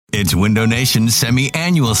It's Window Nation's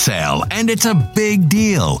semi-annual sale, and it's a big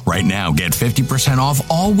deal. Right now, get 50% off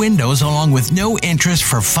all windows along with no interest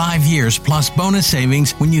for 5 years plus bonus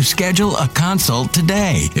savings when you schedule a consult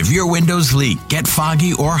today. If your windows leak, get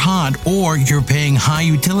foggy or hot, or you're paying high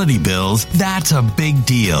utility bills, that's a big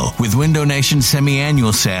deal. With Window Nation's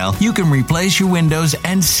semi-annual sale, you can replace your windows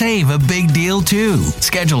and save a big deal too.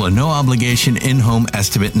 Schedule a no-obligation in-home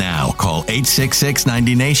estimate now. Call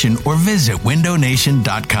 866-90-NATION or visit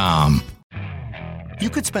windownation.com. You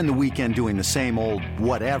could spend the weekend doing the same old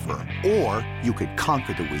whatever, or you could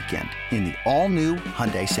conquer the weekend in the all-new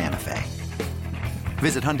Hyundai Santa Fe.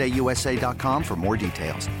 Visit HyundaiUSA.com for more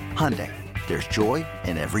details. Hyundai, there's joy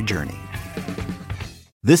in every journey.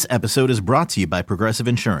 This episode is brought to you by Progressive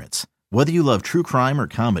Insurance. Whether you love true crime or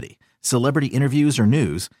comedy, celebrity interviews or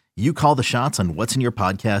news, you call the shots on what's in your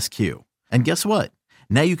podcast queue. And guess what?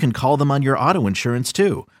 Now you can call them on your auto insurance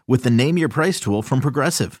too with the Name Your Price tool from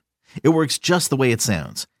Progressive. It works just the way it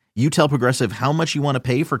sounds. You tell Progressive how much you want to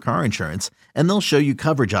pay for car insurance, and they'll show you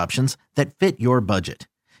coverage options that fit your budget.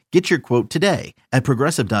 Get your quote today at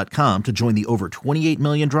Progressive.com to join the over 28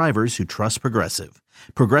 million drivers who trust Progressive.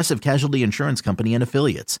 Progressive Casualty Insurance Company and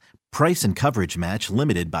Affiliates. Price and coverage match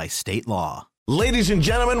limited by state law. Ladies and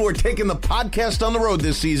gentlemen, we're taking the podcast on the road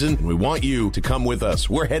this season, and we want you to come with us.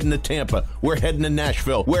 We're heading to Tampa. We're heading to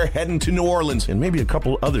Nashville. We're heading to New Orleans, and maybe a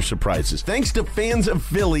couple other surprises. Thanks to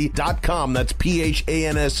fansofphilly.com. That's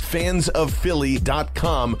P-H-A-N-S,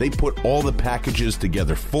 fansofphilly.com. They put all the packages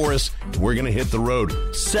together for us. We're going to hit the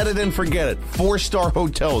road. Set it and forget it. 4-star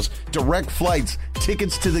hotels, direct flights,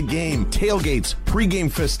 tickets to the game, tailgates, pregame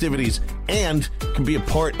festivities, and can be a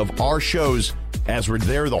part of our shows as we're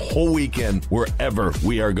there the whole weekend, wherever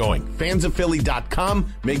we are going.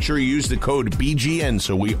 Fansofphilly.com. Make sure you use the code BGN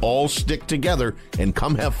so we all stick together and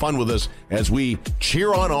come have fun with us as we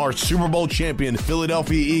cheer on our Super Bowl champion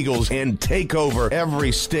Philadelphia Eagles and take over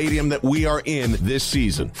every stadium that we are in this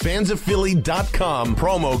season. Fansofphilly.com,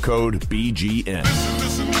 promo code BGN.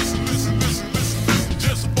 Listen.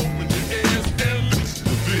 Just open your ears and listen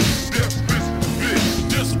to this.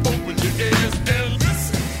 Just open your ears and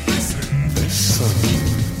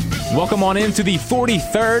Welcome on into the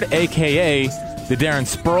 43rd, a.k.a. the Darren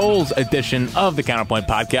Sproles edition of the Counterpoint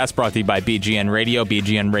Podcast, brought to you by BGN Radio,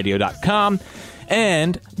 bgnradio.com,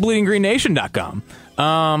 and bleedinggreennation.com.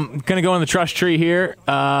 Going to go in the trust tree here,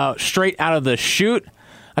 straight out of the chute.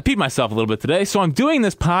 I peed myself a little bit today, so I'm doing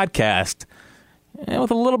this podcast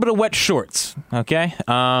with a little bit of wet shorts, okay?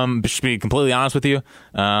 Just to be completely honest with you,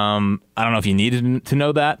 I don't know if you needed to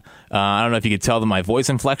know that. I don't know if you could tell that my voice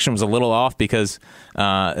inflection was a little off because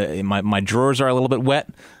my drawers are a little bit wet.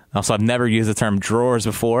 Also, I've never used the term drawers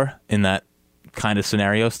before in that kind of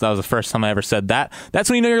scenario, so that was the first time I ever said that. That's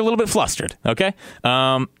when you know you're a little bit flustered, okay?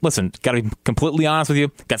 Listen, got to be completely honest with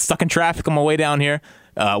you. Got stuck in traffic on my way down here.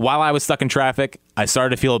 While I was stuck in traffic, I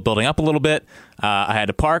started to feel it building up a little bit. I had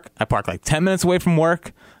to park. I parked like 10 minutes away from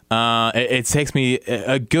work. It takes me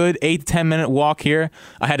a good 8 to 10 minute walk here.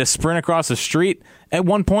 I had to sprint across the street at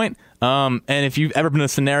one point. And if you've ever been in a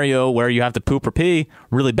scenario where you have to poop or pee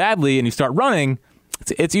really badly and you start running,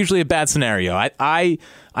 it's usually a bad scenario. I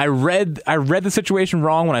read the situation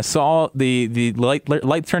wrong when I saw the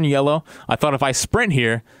light turn yellow. I thought if I sprint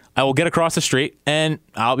here, I will get across the street and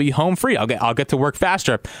I'll be home free. I'll get to work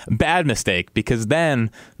faster. Bad mistake, because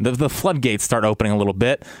then the floodgates start opening a little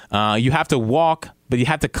bit. You have to walk, but you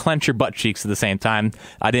have to clench your butt cheeks at the same time.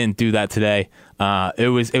 I didn't do that today. It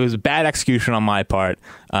was bad execution on my part.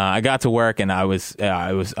 I got to work and I was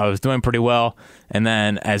doing pretty well. And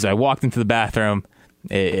then as I walked into the bathroom,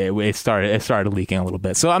 it started leaking a little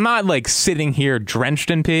bit. So I'm not like sitting here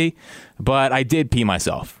drenched in pee, but I did pee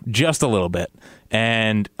myself just a little bit.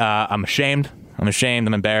 And I'm ashamed.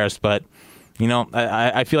 I'm embarrassed. But you know,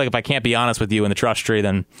 I feel like if I can't be honest with you in the trust tree,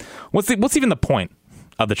 then what's even the point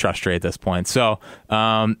of the trust tree at this point? So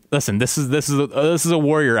listen, this is a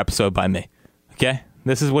warrior episode by me. Okay,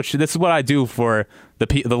 this is what I do for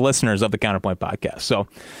the listeners of the Counterpoint Podcast. So.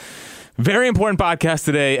 Very important podcast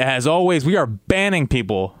today. As always, we are banning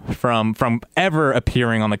people from ever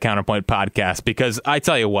appearing on the Counterpoint Podcast, because I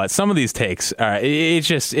tell you what, some of these takes, it's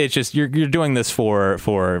just you're doing this for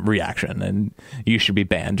reaction, and you should be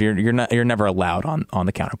banned. You're never allowed on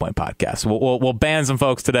the Counterpoint Podcast. We'll ban some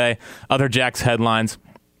folks today. Other Jack's headlines.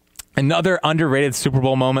 Another underrated Super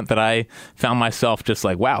Bowl moment that I found myself just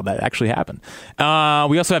like, wow, that actually happened.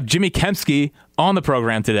 We also have Jimmy Kempski on the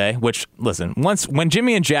program today, which, listen, when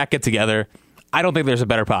Jimmy and Jack get together, I don't think there's a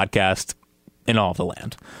better podcast in all of the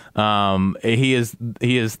land. He is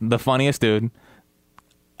the funniest dude,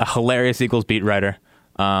 a hilarious Eagles beat writer,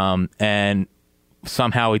 and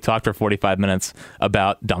somehow we talked for 45 minutes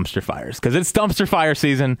about dumpster fires, because it's dumpster fire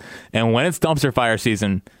season, and when it's dumpster fire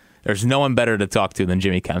season, there's no one better to talk to than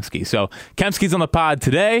Jimmy Kempski. So Kempski's on the pod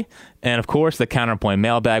today, and of course the Counterpoint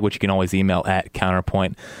mailbag, which you can always email at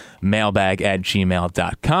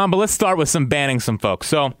counterpointmailbag@gmail.com. But let's start with banning some folks.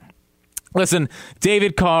 So listen,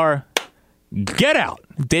 David Carr, get out.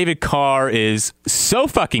 David Carr is so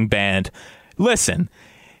fucking banned. Listen,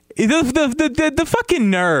 the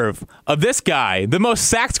fucking nerve of this guy, the most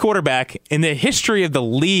sacked quarterback in the history of the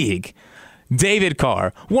league, David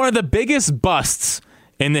Carr, one of the biggest busts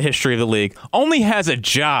in the history of the league, only has a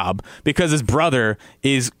job because his brother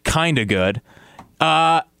is kind of good,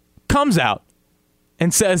 comes out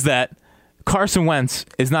and says that Carson Wentz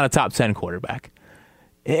is not a top 10 quarterback.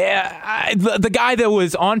 Yeah, the guy that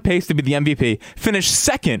was on pace to be the MVP finished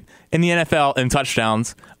second in the NFL in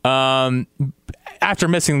touchdowns after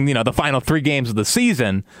missing the final 3 games of the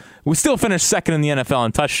season. We still finished second in the NFL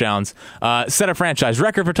in touchdowns, set a franchise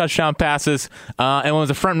record for touchdown passes, and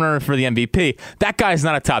was a front runner for the MVP. That guy's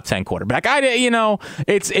not a top 10 quarterback.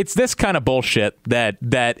 It's this kind of bullshit that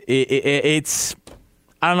it's.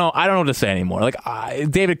 I don't know what to say anymore. Like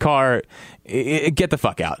David Carr, get the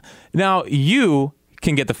fuck out. Now you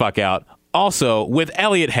can get the fuck out also with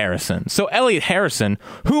Elliot Harrison. So Elliot Harrison,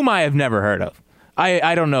 whom I have never heard of.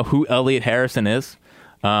 I don't know who Elliot Harrison is,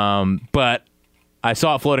 but I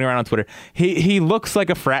saw it floating around on Twitter. He looks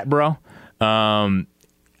like a frat bro.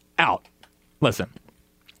 Out. Listen,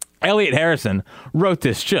 Elliot Harrison wrote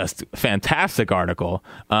this just fantastic article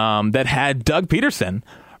that had Doug Peterson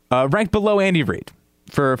ranked below Andy Reid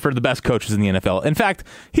for the best coaches in the NFL. In fact,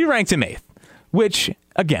 he ranked him 8th, which,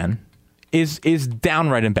 again, is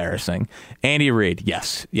downright embarrassing. Andy Reid,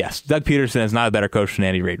 yes. Doug Peterson is not a better coach than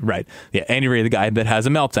Andy Reid. Right. Yeah, Andy Reid, the guy that has a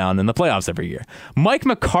meltdown in the playoffs every year. Mike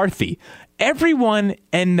McCarthy. Everyone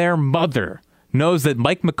and their mother knows that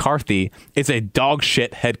Mike McCarthy is a dog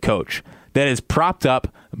shit head coach that is propped up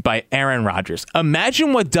by Aaron Rodgers.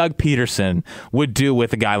 Imagine what Doug Peterson would do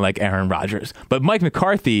with a guy like Aaron Rodgers. But Mike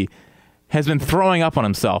McCarthy has been throwing up on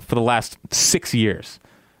himself for the last 6 years.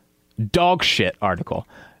 Dog shit article.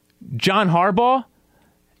 John Harbaugh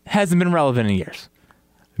hasn't been relevant in years.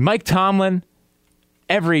 Mike Tomlin,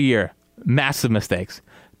 every year, massive mistakes.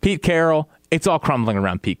 Pete Carroll, it's all crumbling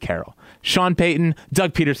around Pete Carroll. Sean Payton,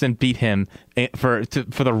 Doug Peterson beat him for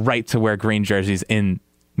the right to wear green jerseys in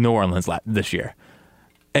New Orleans this year.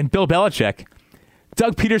 And Bill Belichick,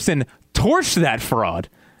 Doug Peterson torched that fraud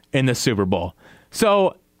in the Super Bowl.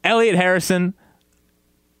 So Elliot Harrison,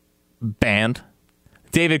 banned.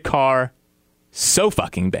 David Carr, so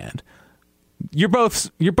fucking banned. You're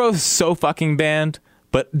both so fucking banned,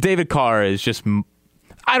 but David Carr is just,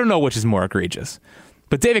 I don't know which is more egregious.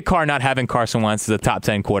 But David Carr not having Carson Wentz as a top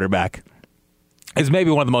 10 quarterback is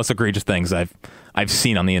maybe one of the most egregious things I've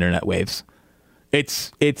seen on the internet waves.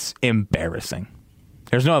 It's embarrassing.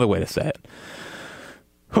 There's no other way to say it.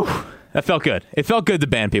 Whew, that felt good. It felt good to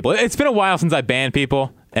ban people. It's been a while since I banned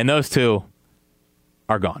people, and those two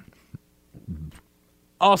are gone.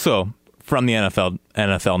 Also, from the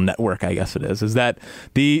NFL Network, I guess it is that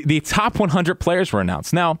the top 100 players were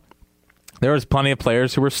announced. Now, there was plenty of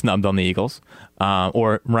players who were snubbed on the Eagles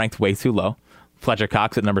or ranked way too low. Fletcher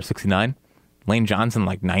Cox at number 69, Lane Johnson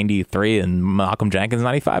like 93, and Malcolm Jenkins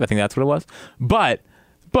 95. I think that's what it was. But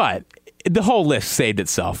the whole list saved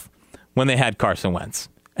itself when they had Carson Wentz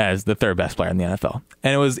as the third best player in the NFL,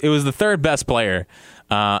 and it was the third best player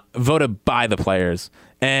voted by the players.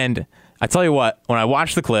 And I tell you what, when I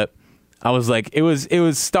watched the clip, I was like, it was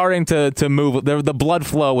starting to move. The blood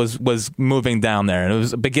flow was moving down there, and it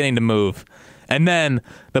was beginning to move. And then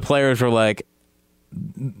the players were like,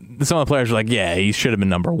 some of the players were like, yeah, he should have been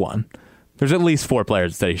number 1. There's at least 4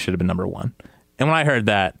 players that said he should have been number 1. And when I heard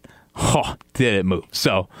that, did it move?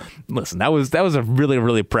 So listen, that was a really,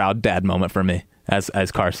 really proud dad moment for me as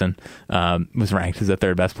Carson was ranked as the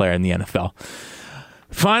third best player in the NFL.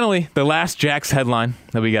 Finally, the last Jax headline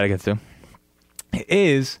that we got to get to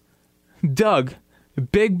is Doug,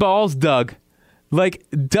 Big Balls Doug. Like,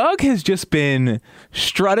 Doug has just been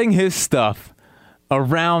strutting his stuff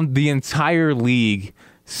around the entire league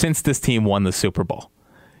since this team won the Super Bowl.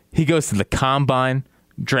 He goes to the combine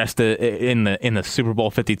dressed in the Super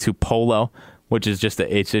Bowl 52 polo, which is just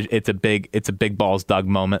it's a big balls Doug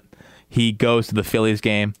moment. He goes to the Phillies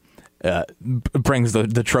game, brings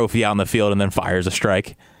the trophy out on the field, and then fires a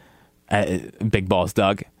strike. Big balls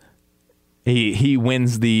Doug. He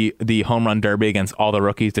wins the home run derby against all the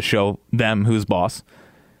rookies to show them who's boss.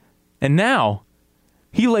 And now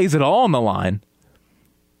he lays it all on the line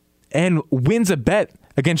and wins a bet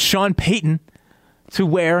against Sean Payton to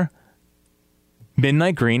wear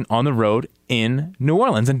Midnight Green on the road in New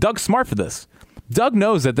Orleans. And Doug's smart for this. Doug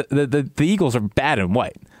knows that the Eagles are bad in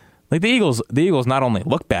white. Like the Eagles not only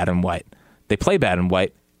look bad in white, they play bad in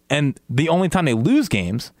white, and the only time they lose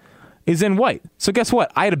games is in white. So guess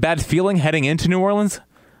what? I had a bad feeling heading into New Orleans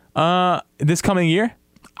this coming year.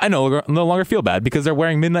 I no longer feel bad because they're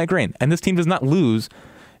wearing midnight green, and this team does not lose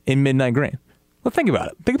in midnight green. Well, think about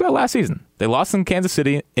it. Think about last season. They lost in Kansas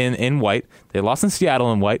City in white. They lost in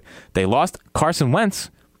Seattle in white. They lost Carson Wentz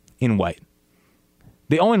in white.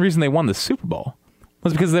 The only reason they won the Super Bowl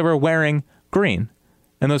was because they were wearing green,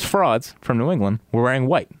 and those frauds from New England were wearing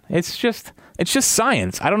white. It's just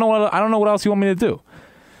science. I don't know what else you want me to do.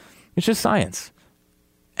 It's just science.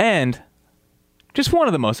 And just one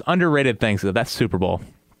of the most underrated things of that Super Bowl,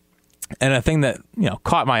 and a thing that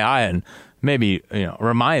caught my eye and maybe not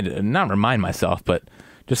remind myself, but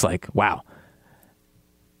just like, wow.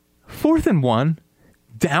 4th and 1,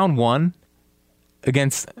 down 1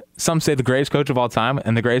 against, some say, the greatest coach of all time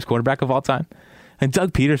and the greatest quarterback of all time. And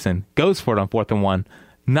Doug Peterson goes for it on 4th and 1,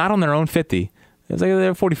 not on their own 50. It was like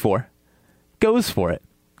they're 44. Goes for it,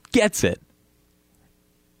 gets it.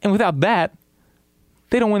 And without that,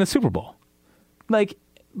 they don't win the Super Bowl. Like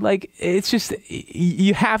it's just,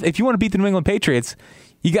 you have, if you want to beat the New England Patriots,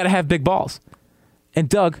 you got to have big balls. And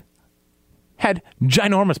Doug had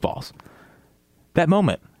ginormous balls. That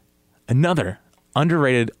moment, another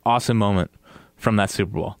underrated, awesome moment from that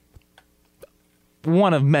Super Bowl.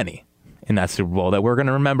 One of many in that Super Bowl that we're going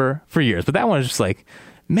to remember for years. But that one is just like,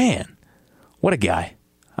 man, what a guy.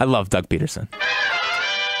 I love Doug Peterson.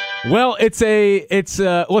 Well, it's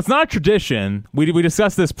not a tradition. We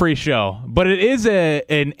discussed this pre-show, but it is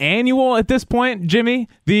an annual at this point, Jimmy.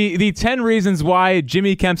 The 10 reasons why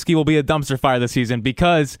Jimmy Kempski will be a dumpster fire this season,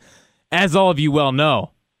 because, as all of you well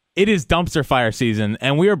know, it is dumpster fire season,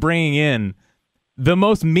 and we are bringing in the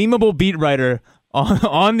most memeable beat writer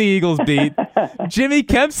on the Eagles beat, Jimmy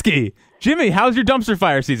Kempski. Jimmy, how's your dumpster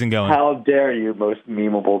fire season going? How dare you, most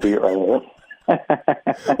memeable beat writer?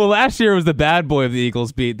 Well, last year was the bad boy of the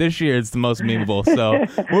Eagles beat. This year it's the most memeable. So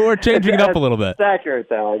we're changing it up a little bit. It's accurate,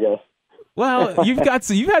 though, I guess. Well, you've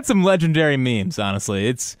had some legendary memes. Honestly,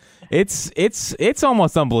 it's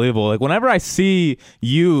almost unbelievable. Like whenever I see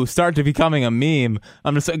you start to becoming a meme,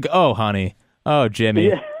 I'm just like, oh, honey, oh, Jimmy,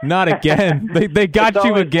 yeah. Not again. They got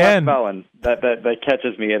you again. Les Bowen that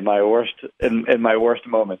catches me in my worst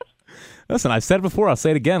moments. Listen, I've said it before. I'll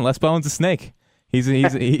say it again. Les Bowen's a snake. He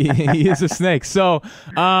is a snake. So,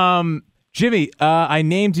 Jimmy, I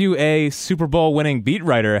named you a Super Bowl winning beat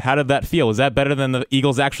writer. How did that feel? Was that better than the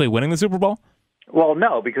Eagles actually winning the Super Bowl? Well,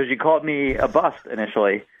 no, because you called me a bust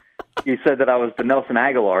initially. You said that I was the Nelson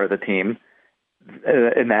Aguilar of the team,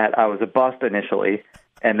 in that I was a bust initially,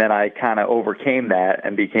 and then I kind of overcame that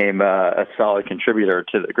and became a solid contributor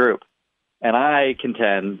to the group. And I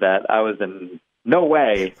contend that I was in no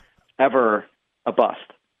way ever a bust.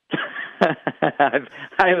 I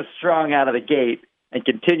was strong out of the gate and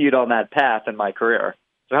continued on that path in my career.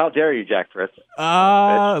 So how dare you, Jack Fritz?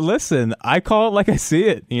 Listen, I call it like I see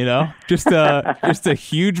it. Just a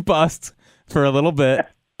huge bust for a little bit.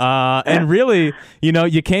 And really,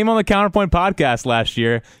 you came on the Counterpoint podcast last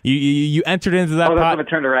year. You entered into that. Oh, that's when it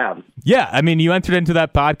turned around. Yeah, I mean, you entered into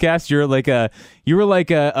that podcast. You were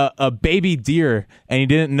like a baby deer, and you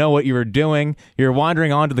didn't know what you were doing. You're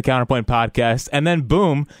wandering onto the Counterpoint podcast, and then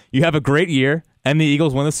boom, you have a great year, and the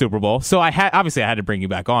Eagles win the Super Bowl. So I had to bring you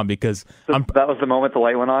back on because that was the moment the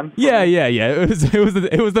light went on. Yeah.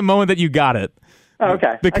 It was the moment that you got it. Oh,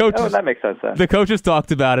 okay. The coaches, that makes sense then. The coaches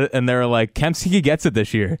talked about it, and they were like, Kempski gets it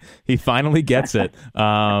this year. He finally gets it.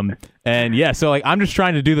 And yeah, so I'm just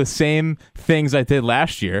trying to do the same things I did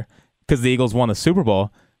last year because the Eagles won the Super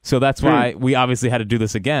Bowl. So that's why we obviously had to do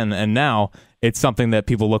this again. And now it's something that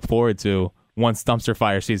people look forward to once dumpster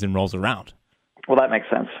fire season rolls around. Well, that makes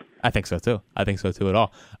sense. I think so too. At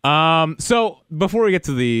all. So before we get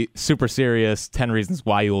to the super serious 10 reasons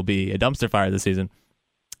why you will be a dumpster fire this season,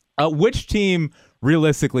 which team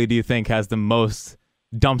realistically do you think has the most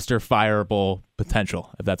dumpster fireable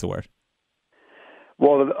potential, if that's a word?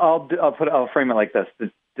 Well, I'll frame it like this: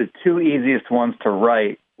 the two easiest ones to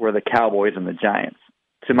write were the Cowboys and the Giants.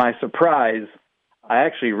 To my surprise, I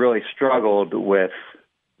actually really struggled with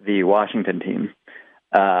the Washington team.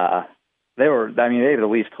 They had the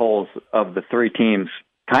least holes of the three teams,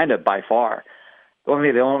 kind of by far. The only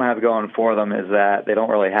thing they don't have going for them is that they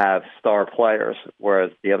don't really have star players,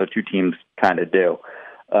 whereas the other two teams kind of do.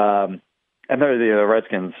 And they're the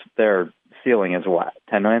Redskins. Their ceiling is what,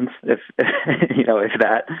 10 wins, if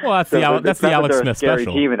that. Well, that's the Alex Smith scary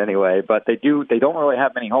special. Team in anyway, but they don't really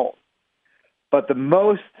have many holes. But the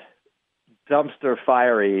most dumpster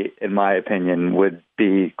fiery, in my opinion, would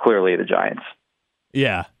be clearly the Giants.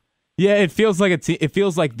 Yeah. It feels like it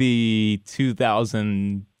feels like the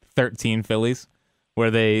 2013 Phillies, where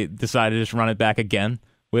they decided to just run it back again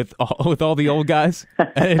with all the old guys,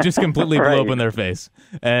 and it just completely Right. blew up in their face,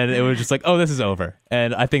 and it was just like, oh, this is over.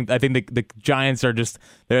 And I think the Giants are just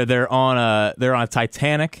they're on a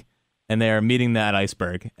Titanic, and they're meeting that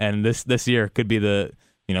iceberg. And this year could be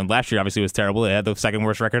last year obviously was terrible. They had the second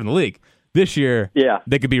worst record in the league. This year,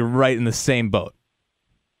 they could be right in the same boat.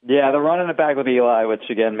 Yeah, they're running it back with Eli, which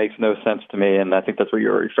again makes no sense to me, and I think that's what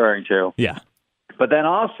you're referring to. Yeah. But then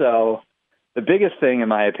also, the biggest thing, in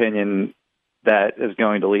my opinion, that is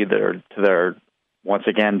going to lead to their once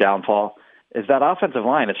again downfall is that offensive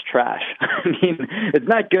line is trash. I mean, it's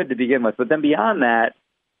not good to begin with, but then beyond that,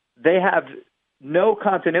 they have no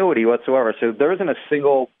continuity whatsoever. So there isn't a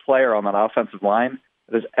single player on that offensive line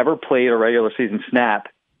that has ever played a regular season snap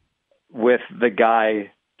with the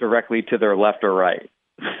guy directly to their left or right.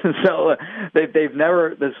 So they've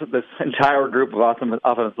never, this entire group of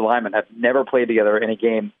offensive linemen have never played together in a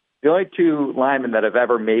game. The only two linemen that have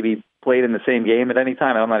ever maybe played in the same game at any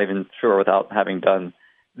time, I'm not even sure without having done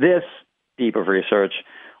this deep of research,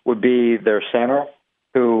 would be their center,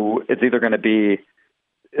 who it's either going to be,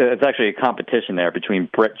 it's actually a competition there between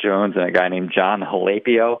Brett Jones and a guy named John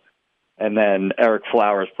Halapio, and then Eric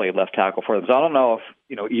Flowers played left tackle for them. So I don't know if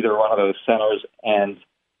either one of those centers and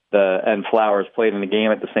Flowers played in the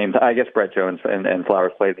game at the same time. I guess Brett Jones and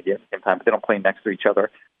Flowers played in the game at the same time, but they don't play next to each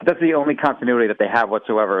other. But that's the only continuity that they have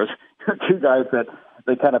whatsoever, is two guys that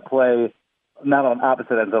they kind of play not on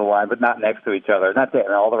opposite ends of the line, but not next to each other. And that's it.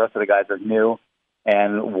 And all the rest of the guys are new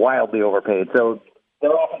and wildly overpaid. So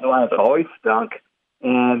their offensive line has always stunk,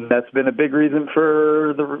 and that's been a big reason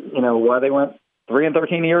for why they went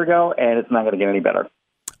 3-13 a year ago, and it's not going to get any better.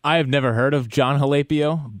 I have never heard of John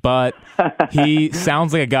Halapio, but he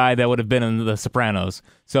sounds like a guy that would have been in The Sopranos.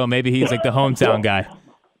 So maybe he's like the hometown guy.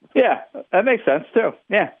 Yeah, that makes sense too.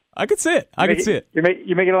 Yeah. I could see it. You're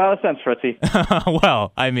making a lot of sense, Fritzy.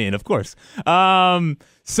 Well, I mean, of course.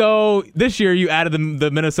 So this year you added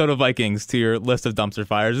the Minnesota Vikings to your list of dumpster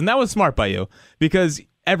fires, and that was smart by you, because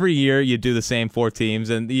every year you do the same 4 teams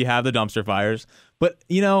and you have the dumpster fires. But,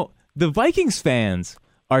 the Vikings fans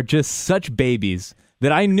are just such babies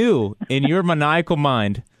that I knew in your maniacal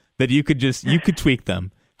mind that you could tweak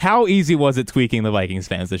them. How easy was it tweaking the Vikings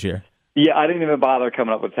fans this year? Yeah, I didn't even bother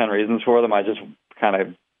coming up with 10 reasons for them. I just kind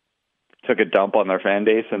of took a dump on their fan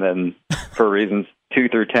base, and then for reasons 2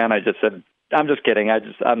 through 10, I just said, "I'm just kidding.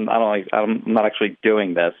 I'm not actually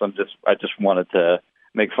doing this. I just wanted to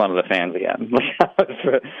make fun of the fans again." That's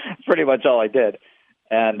pretty much all I did.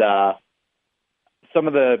 And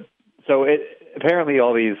apparently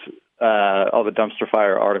all the dumpster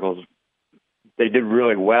fire articles, they did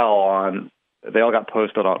really well they all got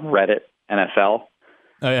posted on Reddit NFL.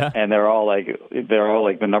 Oh yeah. And they're all like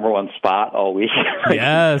the number one spot all week.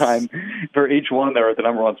 Yes. For each one, they're at the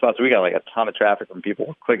number one spot. So we got like a ton of traffic from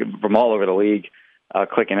people clicking from all over the league,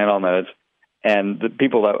 clicking in on those. And the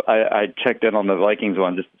people that I checked in on the Vikings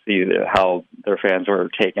one just to see how their fans were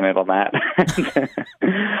taking it on that.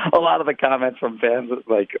 A lot of the comments from fans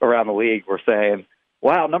like around the league were saying,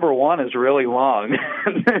 "Wow, number one is really long."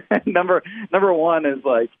 Number one is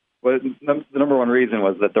like, the number one reason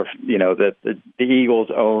was that the Eagles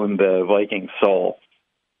own the Vikings soul.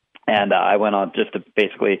 And I went on just to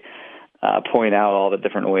basically point out all the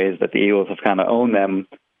different ways that the Eagles have kind of owned them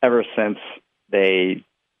ever since they,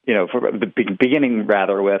 for the beginning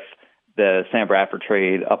rather with the Sam Bradford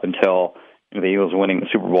trade up until the Eagles winning the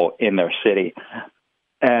Super Bowl in their city.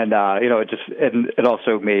 And, it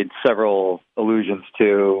also made several allusions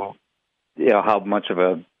to, how much of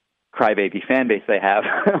a crybaby fan base they have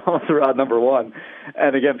all throughout number one.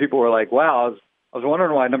 And again, people were like, wow, I was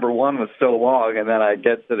wondering why number one was so long. And then I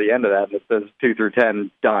get to the end of that and it says 2 through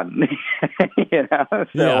 10 done.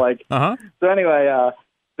 So anyway,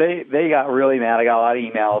 they got really mad. I got a lot of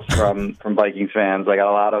emails from Vikings fans. I got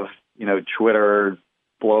a lot of, Twitter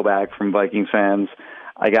blowback from Vikings fans.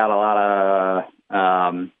 I got a lot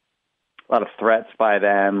of threats by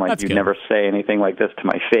them, like, That's you'd good. never say anything like this to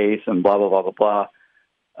my face and blah, blah, blah, blah, blah.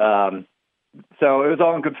 So it was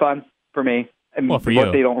all in good fun for me. And Well, for what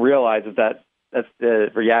you. they don't realize is that that's the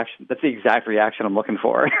reaction. That's the exact reaction I'm looking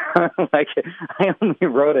for. Like, I only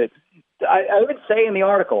wrote it. I would say in the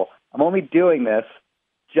article, I'm only doing this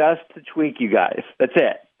just to tweak you guys. That's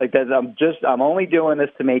it. Like, I'm only doing this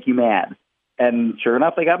to make you mad. And sure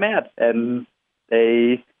enough, they got mad, and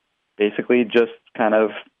they basically just kind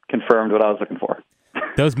of confirmed what I was looking for.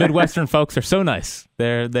 Those Midwestern folks are so nice.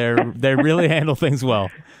 They really handle things well.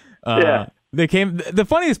 Yeah. They came. The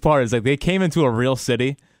funniest part is like they came into a real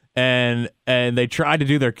city and they tried to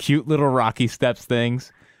do their cute little Rocky Steps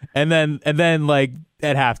things, and then like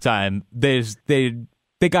at halftime they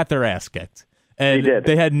got their ass kicked, and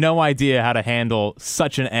they had no idea how to handle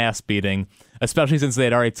such an ass beating, especially since they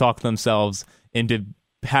had already talked themselves into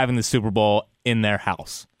having the Super Bowl in their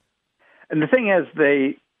house. And the thing is,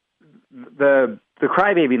 the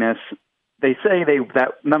crybabiness, they say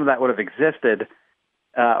that none of that would have existed.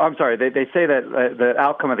 I'm sorry, they say that the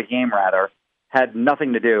outcome of the game, rather, had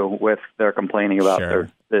nothing to do with their complaining about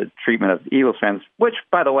the treatment of Eagles fans, which,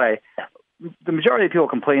 by the way, the majority of people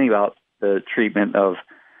complaining about the treatment of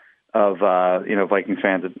Vikings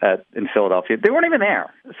fans in Philadelphia, they weren't even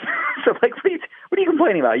there. So, like, what are you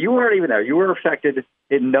complaining about? You weren't even there. You were affected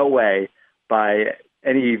in no way by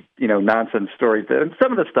any, nonsense stories. And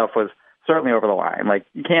some of the stuff was certainly over the line. Like,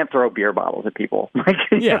 you can't throw beer bottles at people. Like,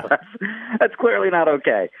 that's clearly not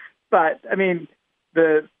okay. But I mean,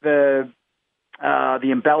 the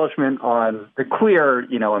embellishment on the clear,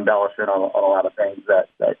 embellishment on a lot of things that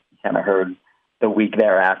you kind of heard the week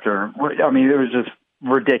thereafter. I mean, it was just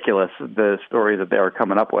ridiculous, the stories that they were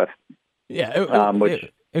coming up with. Yeah,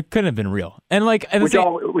 it couldn't have been real. And like, which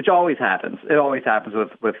always happens. It always happens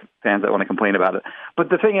with fans that want to complain about it. But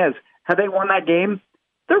the thing is, had they won that game,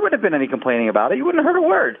 there wouldn't have been any complaining about it. You wouldn't have heard a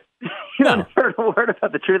word. You wouldn't have heard a word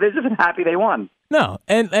about the truth. They're just happy they won. No,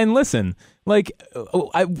 and listen, like,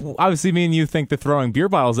 obviously me and you think that throwing beer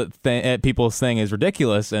bottles at people's thing is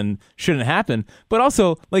ridiculous and shouldn't happen. But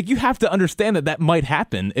also, like, you have to understand that might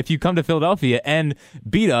happen if you come to Philadelphia and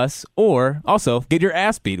beat us, or also get your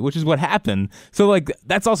ass beat, which is what happened. So, like,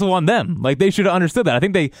 that's also on them. Like, they should have understood that. I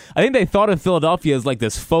think they thought of Philadelphia as like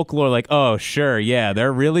this folklore, like, oh sure, yeah,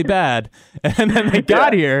 they're really bad, and then they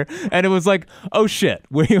got here and it was like, oh shit,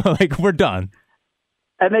 we're done.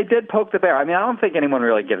 And they did poke the bear. I mean, I don't think anyone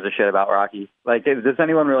really gives a shit about Rocky. Like, does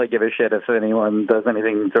anyone really give a shit if anyone does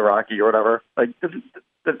anything to Rocky or whatever? Like,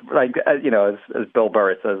 as Bill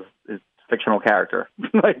Burr says, it's fictional character.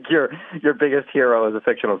 Like, your biggest hero is a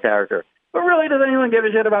fictional character. But really, does anyone give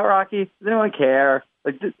a shit about Rocky? Does anyone care?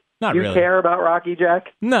 Like, Not you really. care about Rocky, Jack?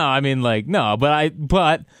 No, I mean, like, no, but I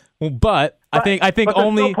think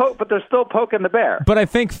only. But they're still poking the bear. But I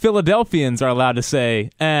think Philadelphians are allowed to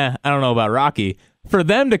say, I don't know about Rocky. For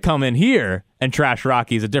them to come in here and trash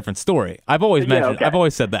Rocky is a different story. I've always mentioned. Okay. I've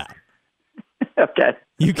always said that. Okay.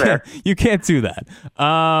 You can't do that.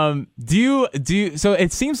 Do you? So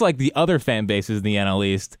it seems like the other fan bases in the NL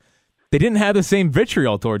East, they didn't have the same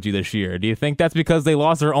vitriol towards you this year. Do you think that's because they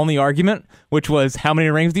lost their only argument, which was how many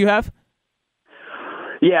rings do you have?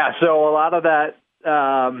 Yeah. So a lot of that.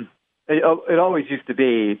 It always used to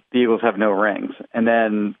be the Eagles have no rings, and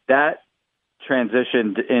then that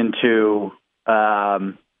transitioned into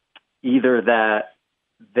either that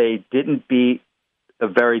they didn't beat a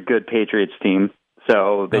very good Patriots team,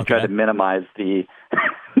 so they tried to minimize the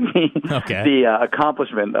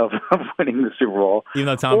accomplishment of winning the Super Bowl. Even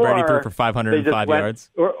though Tom Brady threw for 505 yards.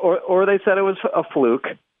 Or they said it was a fluke,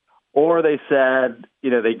 or they said,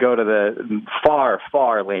 they go to the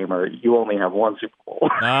far lamer, you only have one Super Bowl.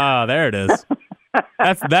 Ah, there it is.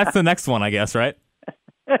 That's the next one, I guess, right?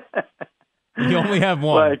 You only have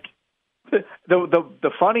one. Like,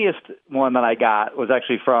 the funniest one that I got was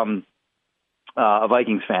actually from a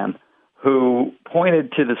Vikings fan who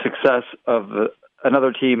pointed to the success of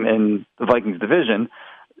another team in the Vikings division,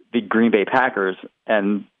 the Green Bay Packers,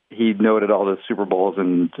 and he noted all the Super Bowls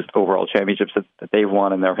and just overall championships that they've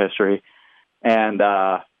won in their history, and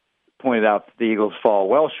pointed out that the Eagles fall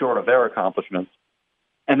well short of their accomplishments.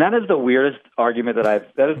 And that is the weirdest argument I've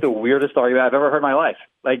ever heard in my life.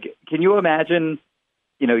 Like, can you imagine,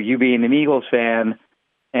 you being an Eagles fan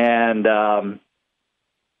and,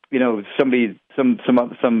 somebody,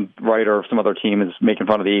 some writer of some other team is making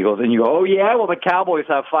fun of the Eagles, and you go, "Oh yeah, well the Cowboys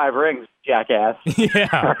have 5 rings, jackass."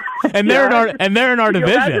 Yeah, and they're in our Can you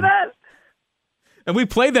division, imagine that? and we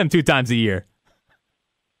play them 2 times a year.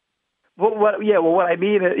 Well, what I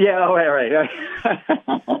mean is, right.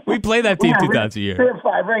 We play that team 2 times a They year. have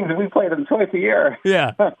 5 rings, and we play them twice a year.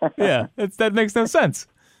 Yeah. That makes no sense.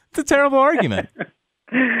 It's a terrible argument.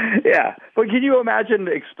 Yeah, but can you imagine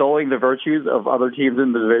extolling the virtues of other teams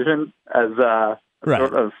in the division as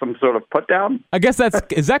some sort of put down? I guess that's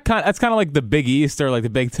kind of like the Big East or like the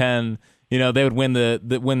Big Ten. They would win the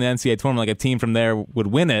NCAA tournament. Like a team from there would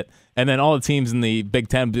win it, and then all the teams in the Big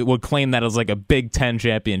Ten would claim that as like a Big Ten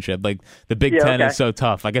championship. Like the Big Ten is so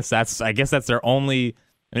tough. I guess that's their only.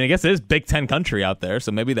 I mean, I guess it is Big Ten country out there,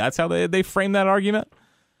 so maybe that's how they frame that argument.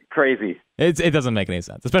 Crazy. It doesn't make any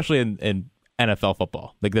sense, especially in NFL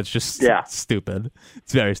football. Like, that's just stupid.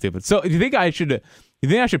 It's very stupid. So do you think I should You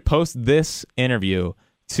think I should post this interview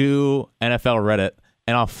to NFL Reddit,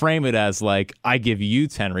 and I'll frame it as like, I give you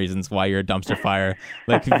 10 reasons why you're a dumpster fire.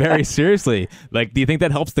 Like, very seriously. Like, do you think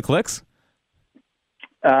that helps the clicks?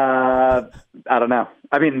 I don't know.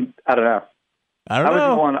 I mean, I don't know. I don't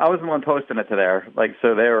know. I was the one posting it to there. Like,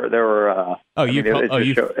 so they were.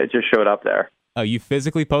 It just showed up there. Oh, you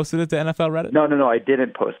physically posted it to NFL Reddit? No, I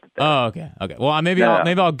didn't post it there. Oh, okay. Well, maybe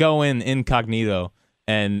I'll go in incognito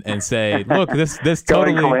and say, look, this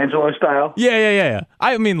totally Colangelo style. Yeah.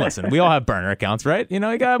 I mean, listen, we all have burner accounts, right? You know,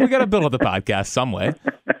 we got to build up the podcast some way.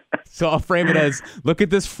 So I'll frame it as, look at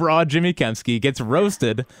this fraud Jimmy Kempski gets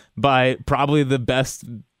roasted by probably the best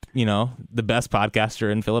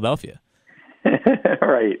podcaster in Philadelphia.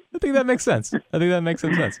 Right. I think that makes sense.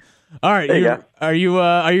 Some sense. All right. Are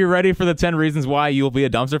you ready for the 10 reasons why you will be a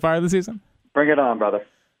dumpster fire this season? Bring it on, brother.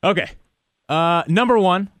 Okay. Number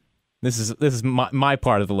one. This is my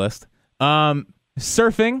part of the list.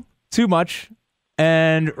 Surfing too much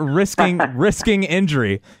and risking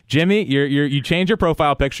injury. Jimmy, you change your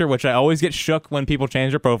profile picture, which I always get shook when people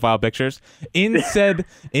change their profile pictures. In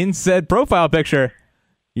said profile picture,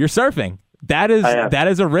 you're surfing. That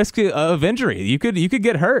is a risk of injury. You could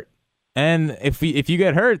get hurt, and if you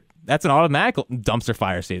get hurt, that's an automatic dumpster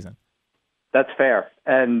fire season. That's fair.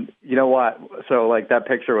 And you know what? So like that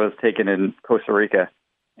picture was taken in Costa Rica,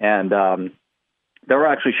 and there were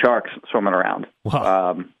actually sharks swimming around.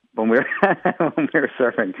 Wow. When we were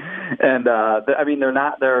surfing, and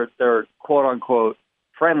they're quote unquote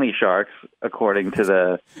friendly sharks according to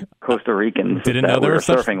the Costa Ricans Didn't know there were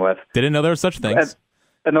such things.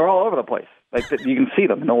 And they're all over the place. Like you can see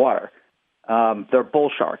them in the water. They're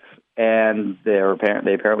bull sharks, and they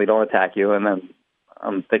apparently don't attack you. And then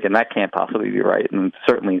I'm thinking that can't possibly be right. And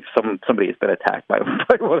certainly somebody has been attacked by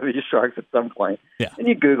one of these sharks at some point. Yeah. And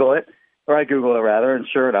you Google it, or I Google it rather, and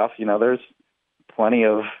sure enough, there's plenty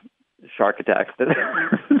of shark attacks that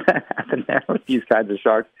happen there with these kinds of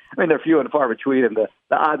sharks. I mean, they're few and far between, and the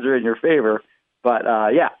odds are in your favor. But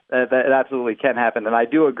that absolutely can happen. And I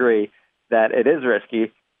do agree that it is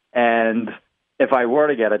risky, and if I were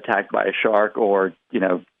to get attacked by a shark or,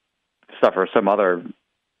 suffer some other,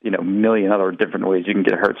 million other different ways you can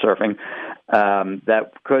get hurt surfing,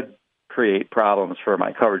 that could create problems for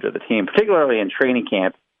my coverage of the team, particularly in training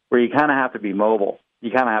camp, where you kind of have to be mobile.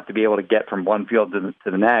 You kind of have to be able to get from one field to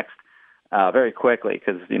the next very quickly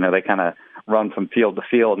because, they kind of run from field to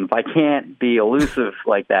field. And if I can't be elusive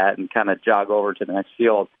like that and kind of jog over to the next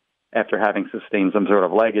field after having sustained some sort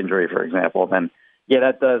of leg injury, for example, then,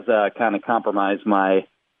 that does kind of compromise my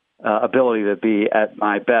ability to be at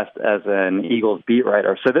my best as an Eagles beat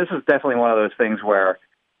writer. So this is definitely one of those things where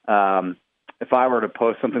if I were to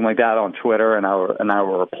post something like that on Twitter and I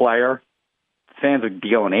were a player, fans would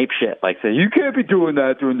be going apeshit, like say, you can't be doing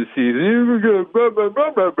that during the season.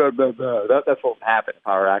 That's what would happen if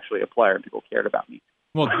I were actually a player and people cared about me.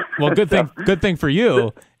 Well, good thing for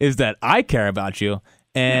you is that I care about you.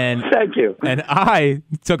 And thank you. And I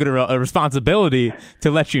took it a responsibility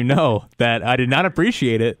to let you know that I did not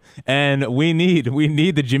appreciate it, and we need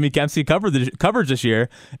the Jimmy Kempski coverage this year.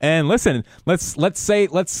 And listen, let's say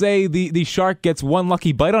the shark gets one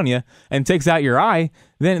lucky bite on you and takes out your eye,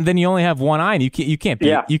 then you only have one eye, and you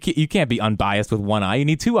can't be unbiased with one eye. You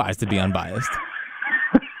need two eyes to be unbiased.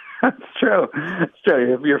 That's true. It's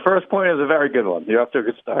true. Your first point is a very good one. You're off to a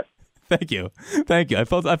good start. Thank you. I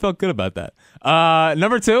felt good about that.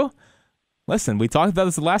 Number two, listen, we talked about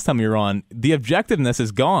this the last time you were on. The objectiveness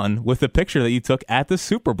is gone with the picture that you took at the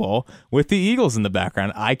Super Bowl with the Eagles in the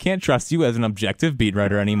background. I can't trust you as an objective beat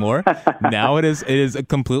writer anymore. Now it is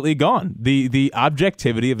completely gone. The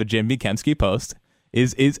objectivity of a Jimmy Kempski post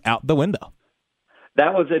is out the window.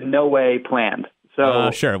 That was in no way planned.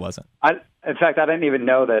 So sure it wasn't. In fact, I didn't even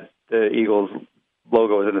know that the Eagles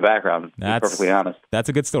logo was in the background, to be perfectly honest. That's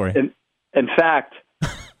a good story. In fact,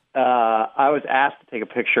 I was asked to take a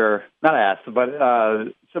picture. Not asked, but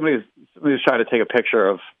somebody was trying to take a picture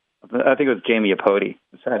of. I think it was Jamie Apodi.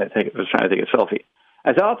 Was trying to take a selfie.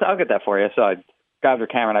 I said, "I'll get that for you." So I grabbed her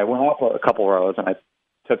camera and I went off a couple rows and I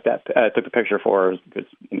took the picture for her because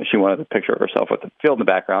she wanted a picture of herself with the field in the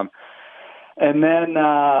background. And then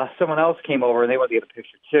someone else came over and they wanted to get a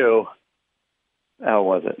picture too. How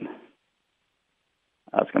was it?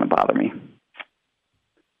 That's going to bother me.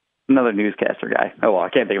 Another newscaster guy. Oh, well, I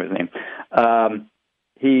can't think of his name.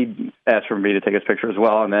 He asked for me to take his picture as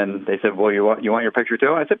well, and then they said, well, you want your picture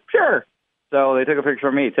too? And I said, sure. So they took a picture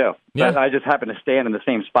of me too. Yeah. But I just happened to stand in the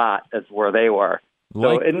same spot as where they were.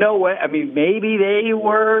 So in no way, I mean, maybe they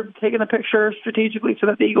were taking a picture strategically so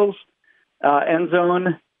that the Eagles' end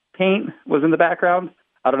zone paint was in the background.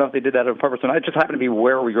 I don't know if they did that on purpose or not. It just happened to be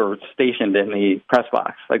where we were stationed in the press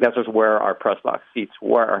box. Like, that's just where our press box seats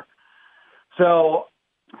were. So,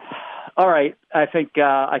 all right, I think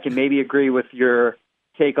I can maybe agree with your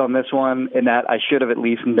take on this one in that I should have at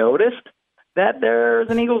least noticed that there's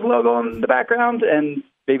an Eagles logo in the background and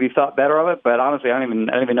maybe thought better of it. But honestly, I don't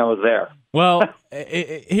even know it was there. Well,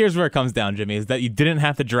 here's where it comes down, Jimmy, is that you didn't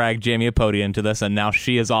have to drag Jamie Apodi into this, and now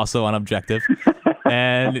she is also unobjective.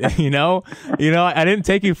 And, you know, I didn't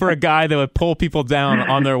take you for a guy that would pull people down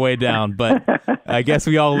on their way down, but I guess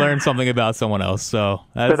we all learned something about someone else. So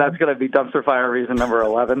that's going to be dumpster fire reason number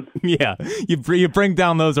 11. Yeah, you bring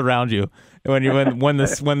down those around you when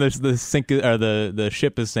the sink or the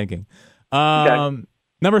ship is sinking. Okay.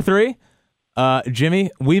 Number 3,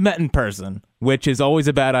 Jimmy, we met in person, which is always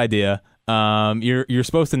a bad idea. You're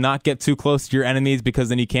supposed to not get too close to your enemies because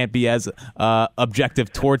then you can't be as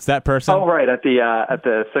objective towards that person. Oh, right, at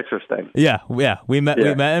the Sixers thing. Yeah, we met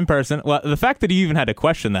in person. Well, the fact that you even had to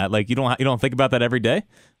question that, like you don't think about that every day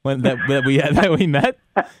when that we met.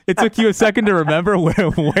 It took you a second to remember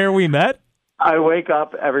where we met. I wake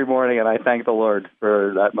up every morning and I thank the Lord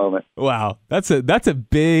for that moment. Wow, that's a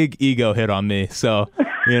big ego hit on me. So,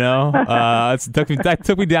 that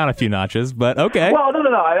took me down a few notches, but okay. Well,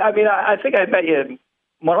 no. I mean, I think I met you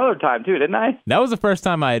one other time too, didn't I? That was the first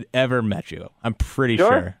time I had ever met you. I'm pretty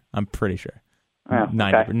sure. I'm pretty sure. Oh,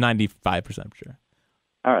 95% sure.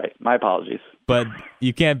 All right, my apologies. But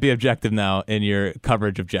you can't be objective now in your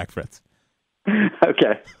coverage of Jack Fritz.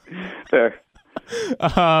 Okay, fair.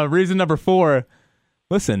 Reason number 4.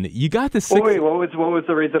 Listen, you got the 6. Wait, what was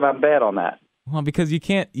the reason I'm bad on that? Well, because you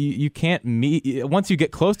can't meet once you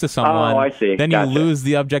get close to someone. Oh, I see. Then Gotcha. you lose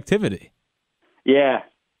the objectivity. Yeah,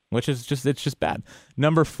 which is just bad.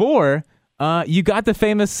 Number 4, you got the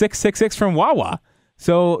famous 666 from Wawa.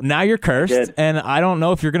 So now you're cursed, and I don't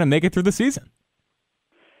know if you're going to make it through the season.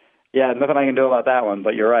 Yeah, nothing I can do about that one,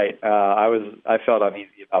 but you're right. I felt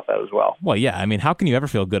uneasy about that as well. Well, yeah, I mean, how can you ever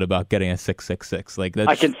feel good about getting a 666? Like that's...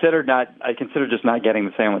 I considered just not getting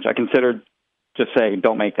the sandwich. I considered just saying,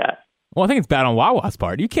 don't make that. Well, I think it's bad on Wawa's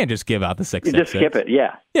part. You can't just give out the 666. You just skip it,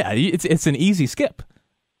 yeah. Yeah, it's an easy skip.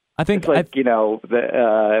 I think it's like, in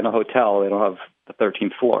a hotel, they don't have the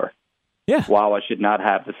 13th floor. Yeah. Wawa should not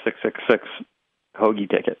have the 666 hoagie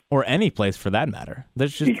ticket. Or any place for that matter.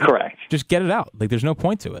 Correct. Just get it out. Like, there's no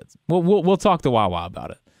point to it. We'll talk to Wawa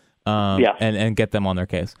about it. And get them on their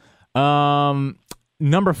case.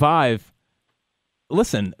 Number 5.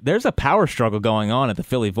 Listen, there's a power struggle going on at the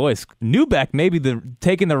Philly Voice. Neubeck may be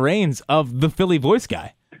taking the reins of the Philly Voice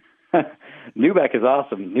guy. Neubeck is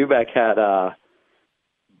awesome. Neubeck had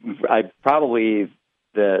probably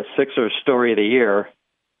the Sixers story of the year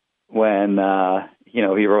when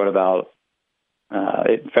he wrote about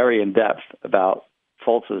it very in depth about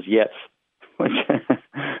Fultz's yips, which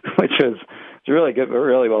was really good,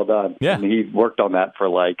 really well done. Yeah, and he worked on that for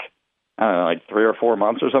like 3 or 4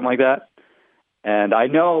 months or something like that. And I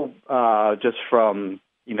know just from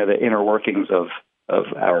the inner workings of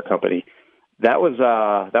our company, that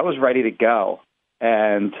was ready to go,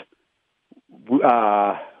 and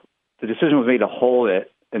the decision was made to hold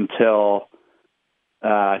it until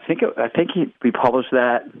I think we published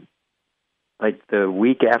that like the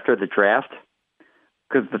week after the draft,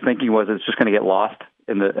 because the thinking was it's just going to get lost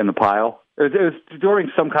in the pile. It was during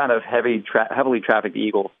some kind of heavily trafficked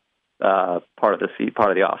Eagles part of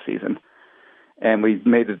the off season. And we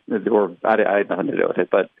made I had nothing to do with it,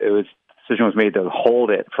 but the decision was made to hold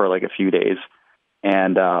it for like a few days,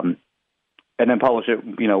 and then publish it,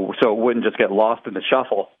 so it wouldn't just get lost in the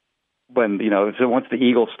shuffle. When so once the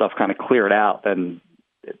Eagles stuff kind of cleared out, then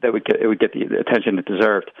it would get the attention it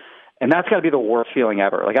deserved, and that's got to be the worst feeling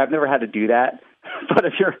ever. Like, I've never had to do that, but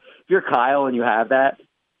if you're Kyle and you have that,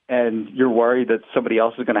 and you're worried that somebody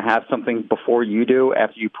else is going to have something before you do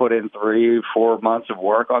after you put in 3-4 months of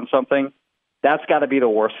work on something. That's got to be the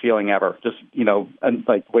worst feeling ever. Just, and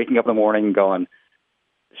like waking up in the morning and going,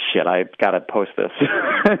 shit, I got to post this.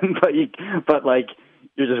 but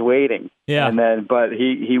you're just waiting. Yeah. And then, but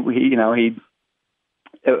he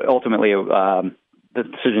ultimately, the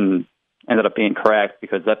decision ended up being correct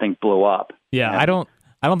because that thing blew up. Yeah. And I don't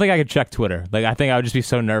think I could check Twitter. Like, I think I would just be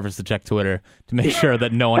so nervous to check Twitter to make sure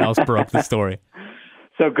that no one else broke the story.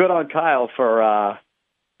 So good on Kyle for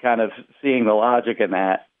kind of seeing the logic in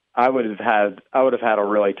that. I would have had a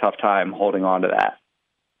really tough time holding on to that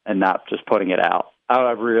and not just putting it out.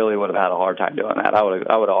 I really would have had a hard time doing that. I would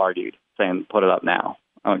have argued saying, put it up now.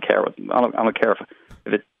 I don't care if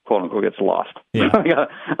it quote unquote gets lost. Yeah.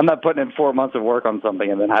 I'm not putting in 4 months of work on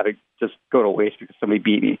something and then have it just go to waste because somebody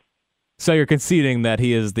beat me. So you're conceding that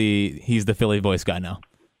he's the Philly Voice guy now.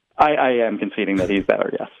 I am conceding that he's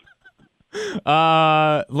better, yes.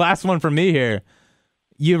 Last one from me here.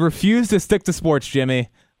 You refuse to stick to sports, Jimmy.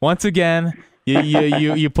 Once again,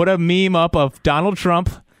 you put a meme up of Donald Trump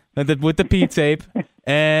with the P tape,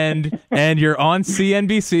 and you're on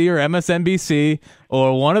CNBC or MSNBC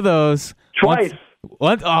or one of those. Twice.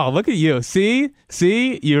 Oh, look at you. See,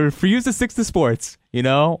 you refuse to stick to sports.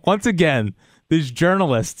 Once again, these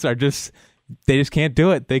journalists they just can't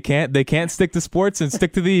do it. They can't stick to sports and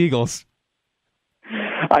stick to the Eagles.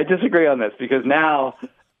 I disagree on this because now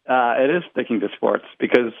it is sticking to sports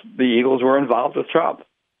because the Eagles were involved with Trump.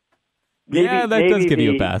 That does give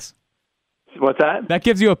you a pass. What's that? That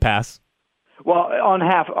gives you a pass. Well, on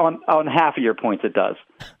half of your points, it does.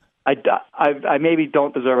 I maybe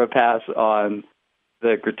don't deserve a pass on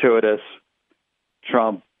the gratuitous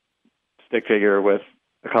Trump stick figure with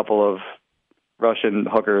a couple of Russian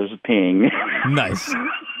hookers peeing. Nice.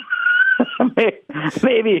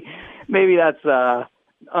 maybe that's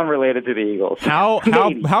unrelated to the Eagles. How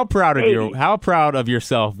proud of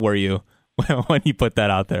yourself were you when you put that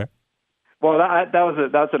out there? Well,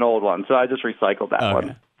 that's an old one, so I just recycled that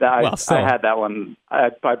one. I had that one. I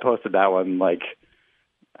posted that one like,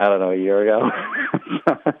 I don't know, a year ago,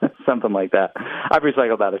 something like that. I've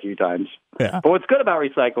recycled that a few times. Yeah. But what's good about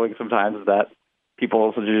recycling sometimes is that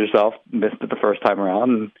people such as yourself missed it the first time around,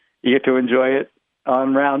 and you get to enjoy it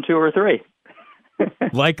on round 2 or 3.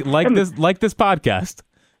 like this podcast.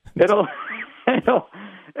 It'll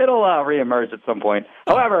reemerge at some point.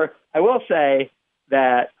 However, I will say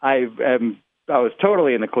that I was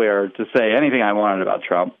totally in the clear to say anything I wanted about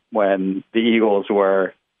Trump when the Eagles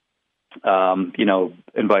were,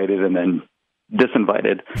 invited and then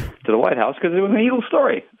disinvited to the White House because it was an Eagles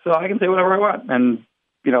story. So I can say whatever I want. And,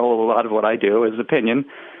 a lot of what I do is opinion.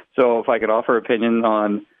 So if I could offer opinion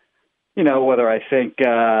on, whether I think,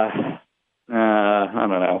 I don't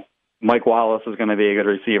know, Mike Wallace is going to be a good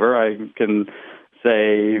receiver, I can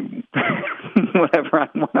say whatever I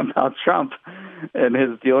want about Trump and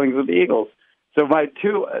his dealings with the Eagles. So my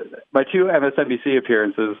two MSNBC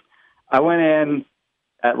appearances, I went in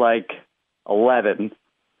at like 11,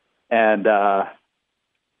 and I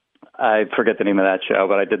forget the name of that show,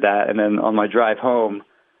 but I did that. And then on my drive home,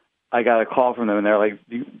 I got a call from them, and they're like,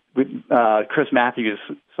 Chris Matthews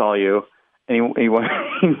saw you, and he wants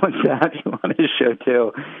to have you on his show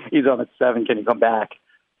too. He's on at 7. Can you come back?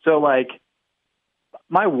 So like,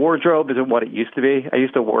 my wardrobe isn't what it used to be. I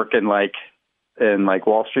used to work in Wall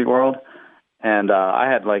Street world, and I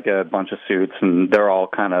had like a bunch of suits, and they're all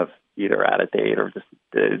kind of either out of date or just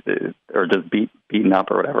beaten up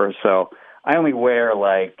or whatever. So I only wear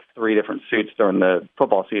like 3 different suits during the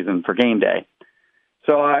football season for game day.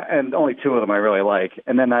 So and only 2 of them I really like,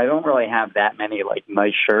 and then I don't really have that many like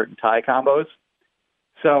nice shirt and tie combos.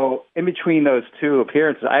 So in between those 2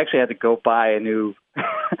 appearances, I actually had to go buy a new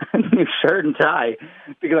shirt and tie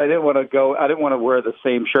because I didn't want to wear the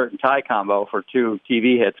same shirt and tie combo for 2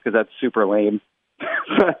 TV hits because that's super lame.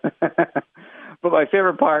 But my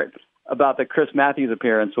favorite part about the Chris Matthews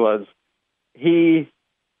appearance was when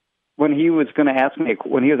he was asking me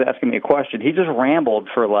a question, he just rambled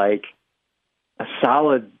for like a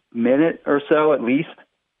solid minute or so at least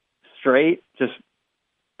straight, just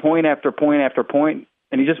point after point after point.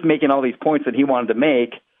 And he's just making all these points that he wanted to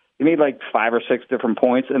make. He made like 5 or 6 different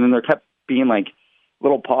points, and then there kept being like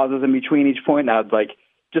little pauses in between each point. And I'd like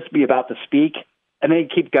just be about to speak, and then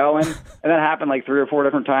he'd keep going. And that happened like 3 or 4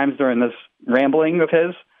 different times during this rambling of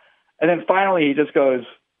his. And then finally he just goes,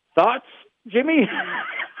 "Thoughts, Jimmy?"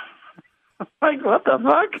 Like, what the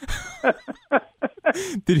fuck?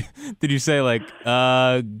 Did you say like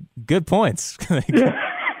good points?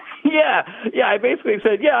 Yeah. I basically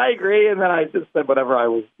said, yeah, I agree, and then I just said whatever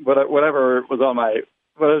was on my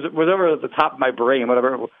whatever at the top of my brain,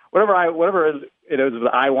 whatever it is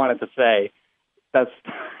that I wanted to say. That's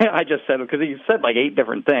I just said because he said like 8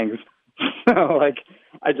 different things. So like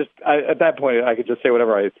I at that point I could just say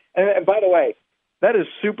whatever I. And by the way, that is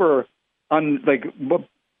super have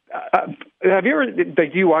you ever? Do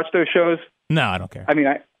you watch those shows? No, I don't care. I mean,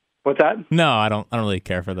 what's that? No, I don't really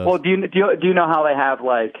care for those. Well, do you know how they have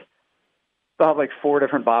they'll have like 4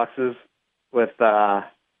 different boxes with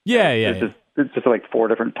It's just like 4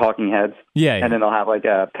 different talking heads. Yeah. And then they'll have like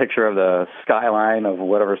a picture of the skyline of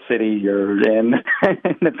whatever city you're in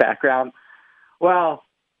in the background. Well,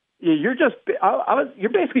 you're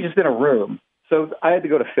basically just in a room. So I had to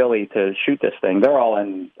go to Philly to shoot this thing. They're all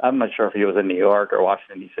in, I'm not sure if he was in New York or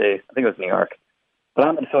Washington, D.C. I think it was New York. But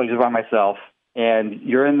I'm in Philly just by myself. And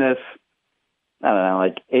you're in this, I don't know,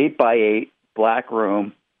 like 8x8 black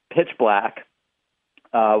room, pitch black,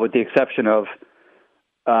 with the exception of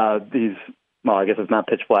these well, I guess it's not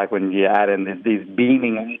pitch black when you add in these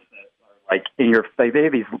beaming lights that are like in your, like they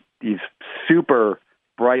have these super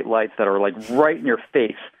bright lights that are like right in your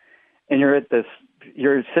face, and you're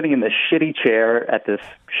sitting in this shitty chair at this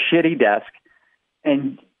shitty desk,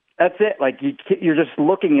 and that's it. Like you're just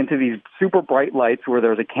looking into these super bright lights where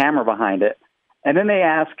there's a camera behind it, and then they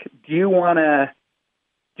ask, do you want to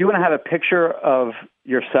have a picture of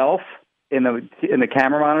yourself in the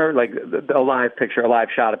camera monitor, like a live picture, a live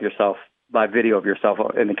shot of yourself, live video of yourself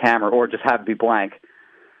in the camera, or just have it be blank?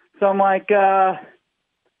 So I'm like, yeah,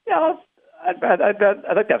 I'd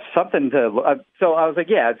like to have something to. So I was like,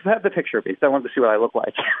 yeah, just have the picture of me. So I wanted to see what I look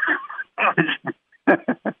like.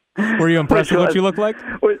 Were you impressed with what you looked like?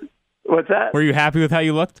 What's that? Were you happy with how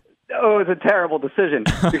you looked? Oh, it was a terrible decision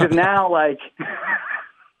because now, like,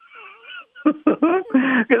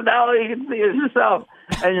 because now you can see it yourself,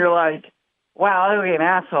 and you're like, wow, I'm an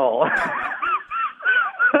asshole.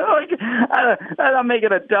 Like, I'm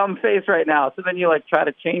making a dumb face right now. So then you like try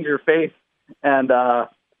to change your face, and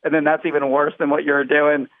then that's even worse than what you're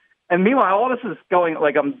doing. And meanwhile, all this is going,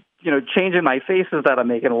 like, I'm, changing my faces that I'm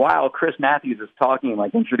making while Chris Matthews is talking,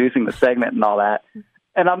 like introducing the segment and all that.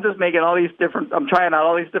 And I'm just making I'm trying out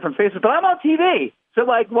all these different faces, but I'm on TV. So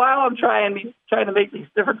like, while I'm trying to make these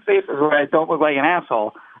different faces where I don't look like an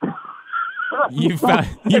asshole, you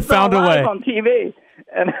found a way on TV.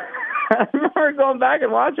 And I remember going back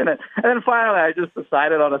and watching it. And then finally I just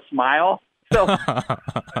decided on a smile. So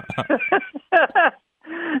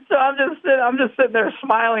So I'm just sitting there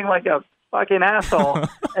smiling like a fucking asshole,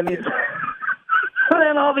 and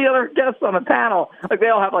then all the other guests on the panel, like they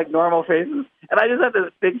all have like normal faces, and I just have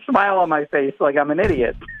this big smile on my face, like I'm an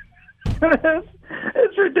idiot.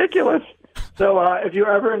 It's ridiculous. So if you're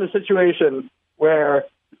ever in a situation where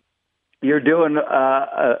you're doing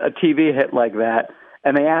a TV hit like that,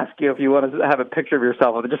 and they ask you if you want to have a picture of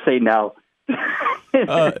yourself, just say no.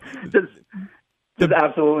 Just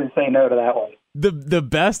absolutely say no to that one. The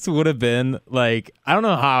best would have been, like, I don't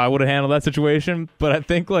know how I would have handled that situation, but I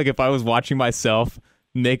think, like, if I was watching myself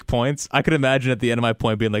make points, I could imagine at the end of my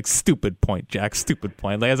point being like, stupid point, Jack, stupid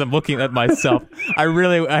point. Like, as I'm looking at myself, I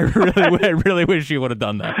really wish you would have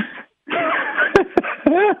done that.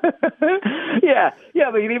 Yeah,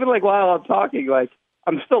 but even like while I'm talking, like,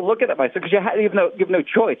 I'm still looking at myself because you have no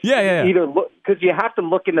choice. Yeah. Either look, because you have to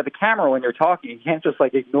look into the camera when you're talking. You can't just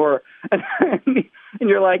like ignore. And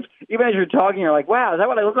you're like, even as you're talking, you're like, wow, is that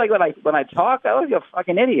what I look like when I talk? I look like a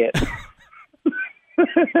fucking idiot.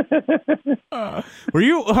 Were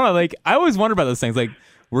you? Hold on, like, I always wonder about those things. Like,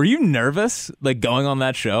 were you nervous, like, going on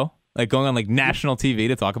that show, like going on like national TV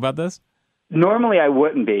to talk about this? Normally, I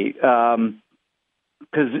wouldn't be,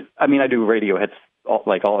 because I mean, I do radio hits all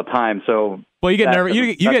the time, so. Well, you get nervous.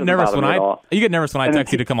 You get nervous when I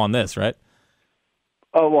text you to come on this, right?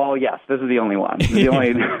 Oh well, yes. This is the only one. This is the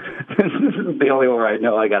only one where I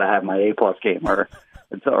know I got to have my A+ game, or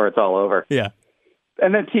it's all over. Yeah.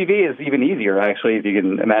 And then TV is even easier, actually, if you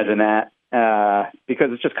can imagine that,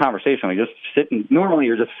 because it's just conversational. You're just sitting. Normally,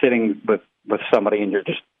 you're just sitting with somebody and you're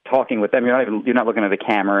just talking with them. You're not looking at the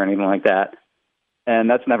camera or anything like that. And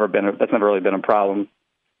that's never really been a problem.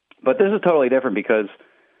 But this is totally different because.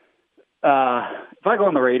 If I go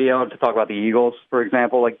on the radio to talk about the Eagles, for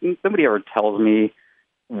example, like nobody ever tells me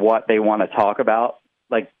what they want to talk about.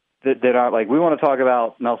 Like they're not like, we want to talk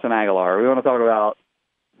about Nelson Aguilar. We want to talk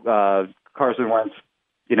about Carson Wentz.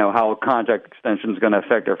 How a contract extension is going to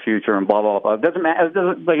affect our future and blah blah blah. It doesn't matter.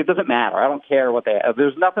 It doesn't matter. I don't care what they.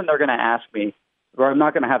 There's nothing they're going to ask me, or I'm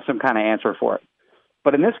not going to have some kind of answer for it.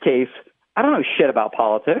 But in this case, I don't know shit about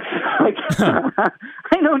politics. Like,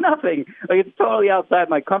 I know nothing. Like, it's totally outside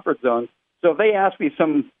my comfort zone. So if they ask me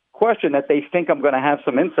some question that they think I'm going to have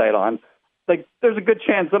some insight on, like, there's a good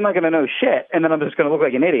chance I'm not going to know shit, and then I'm just going to look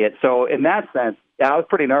like an idiot. So in that sense, yeah, I was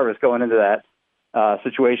pretty nervous going into that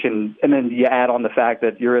situation. And then you add on the fact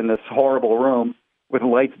that you're in this horrible room with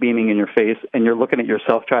lights beaming in your face, and you're looking at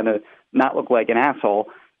yourself trying to not look like an asshole.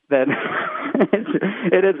 Then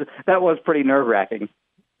that was pretty nerve-wracking.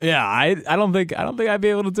 Yeah, I don't think I'd be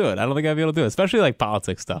able to do it. I don't think I'd be able to do it, especially like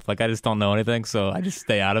politics stuff. Like, I just don't know anything, so I just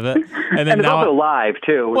stay out of it. And then and it's also live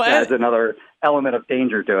too, which adds another element of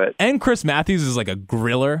danger to it. And Chris Matthews is like a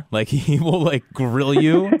griller; like, he will like grill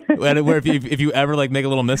you, where if you ever like make a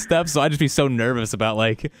little misstep. So I'd just be so nervous about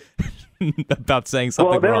like about saying something.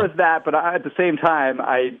 Well, there wrong. was that, but at the same time,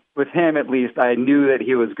 with him at least, I knew that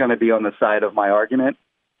he was going to be on the side of my argument.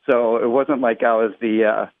 So it wasn't like I was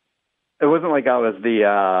the. It wasn't like I was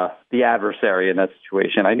the adversary in that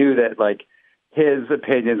situation. I knew that like his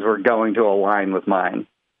opinions were going to align with mine.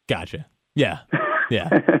 Gotcha. Yeah.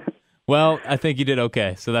 Well, I think you did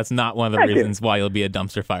okay. So that's not one of the reasons why you'll be a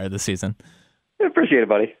dumpster fire this season. Appreciate it,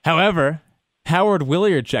 buddy. However, Howard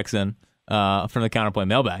Williard checks in from the Counterpoint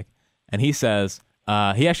mailbag, and he says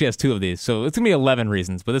he actually has two of these. So it's going to be 11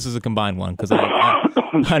 reasons, but this is a combined one because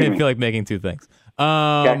I didn't feel like making two things.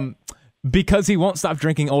 Okay. Because he won't stop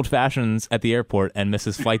drinking Old Fashions at the airport and miss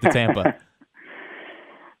his flight to Tampa.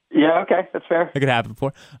 Yeah, okay, that's fair. It could happen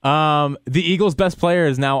before. The Eagles' best player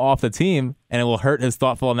is now off the team, and it will hurt his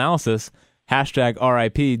thoughtful analysis. #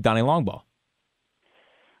 RIP Donnie Longball.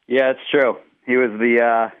 Yeah, it's true. He was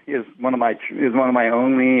one of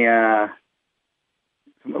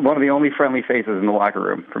the only friendly faces in the locker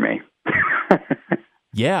room for me.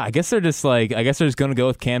 Yeah, I guess they're just going to go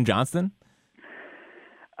with Cam Johnston.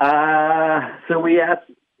 So we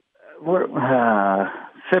asked,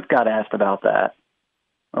 Sip got asked about that.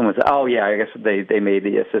 Oh yeah, I guess they made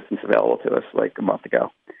the assistants available to us like a month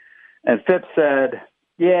ago. And Phipps said,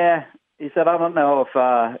 yeah, he said, I don't know if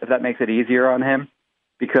that makes it easier on him,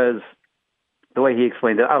 because the way he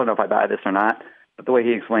explained it, I don't know if I buy this or not, but the way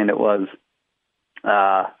he explained it was,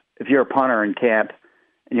 if you're a punter in camp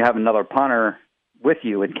and you have another punter with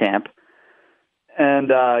you in camp, and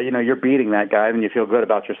you're beating that guy, then you feel good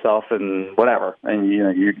about yourself and whatever, and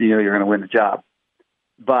you're going to win the job.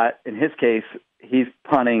 But in his case, he's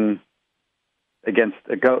punting against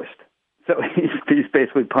a ghost. So he's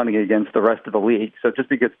basically punting against the rest of the league. So just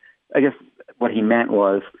because, I guess what he meant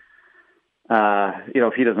was,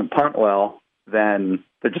 if he doesn't punt well, then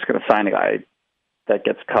they're just going to sign a guy that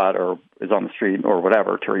gets cut or is on the street or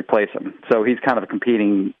whatever to replace him. So he's kind of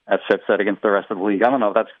competing, as Sip said, against the rest of the league. I don't know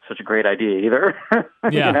if that's such a great idea either,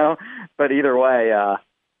 Yeah. But either way,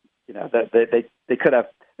 they could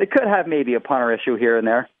have maybe a punter issue here and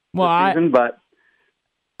there Well, this season, but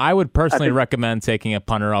I would personally recommend taking a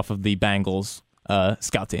punter off of the Bengals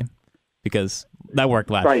scout team because that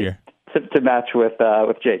worked last year. To match with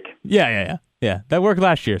Jake. Yeah. That worked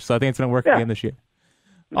last year, so I think it's going to work again this year.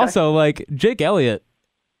 Okay. Also, Jake Elliott,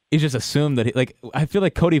 he just assumed that I feel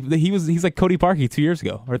like he's like Cody Parkey 2 years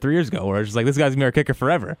ago or 3 years ago, where it's just like, this guy's gonna be our kicker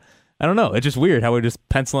forever. I don't know. It's just weird how we're just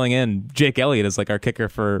penciling in Jake Elliott as like our kicker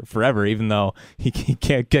for forever, even though he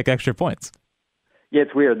can't kick extra points. Yeah,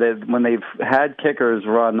 it's weird. When they've had kickers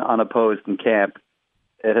run unopposed in camp,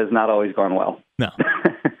 it has not always gone well. No.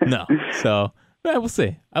 So we'll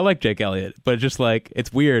see. I like Jake Elliott, but just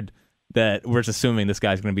it's weird that we're just assuming this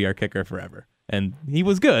guy's going to be our kicker forever. And he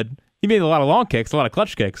was good. He made a lot of long kicks, a lot of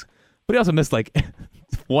clutch kicks, but he also missed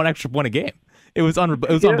one extra point a game. It was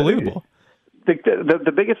unbelievable.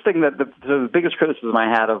 The biggest thing the biggest criticism I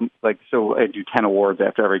had of so I do 10 awards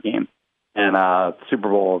after every game, and Super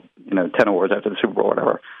Bowl 10 awards after the Super Bowl,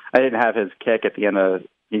 whatever. I didn't have his kick at the end of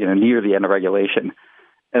near the end of regulation,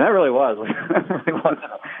 and that really was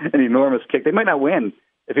an enormous kick. They might not win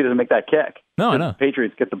if he doesn't make that kick. No, I know. The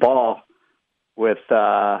Patriots get the ball with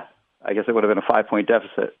I guess it would have been a 5-point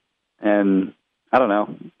deficit, and I don't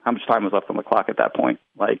know how much time was left on the clock at that point.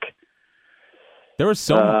 There was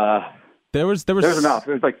there was enough.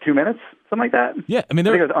 It was 2 minutes, something like that. Yeah, I think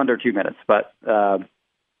it was under 2 minutes, but I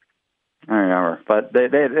don't remember. But they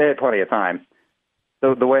had plenty of time.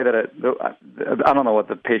 The way that I don't know what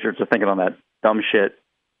the Patriots are thinking on that dumb shit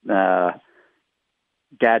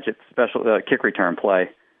gadget special kick return play.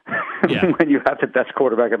 Yeah. When you have the best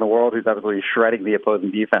quarterback in the world who's absolutely shredding the opposing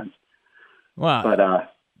defense. Wow. But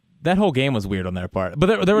that whole game was weird on their part.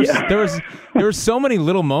 But there was so many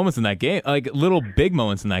little moments in that game, little big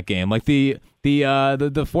moments in that game, the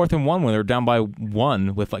 4th and 1 when they were down by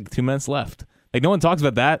 1 with 2 minutes left. No one talks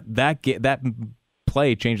about that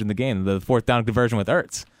play changing the game, the 4th down conversion with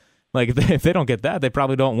Ertz. If they don't get that, they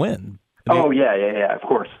probably don't win. Yeah, of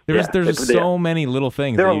course. There's so many little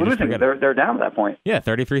things. They're losing. They're down at that point. Yeah,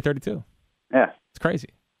 33-32. Yeah. It's crazy.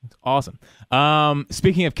 It's awesome.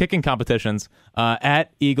 Speaking of kicking competitions,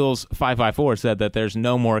 at Eagles 554 said that there's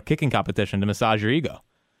no more kicking competition to massage your ego.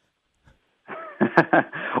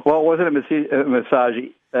 Well, it wasn't a massage.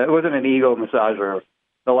 It wasn't an ego massager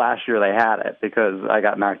the last year they had it because I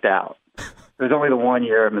got knocked out. It was only the 1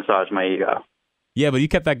 year it massaged my ego. Yeah, but you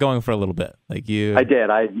kept that going for a little bit. I did.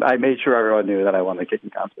 I made sure everyone knew that I won the kicking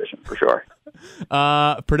competition for sure.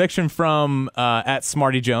 Prediction from at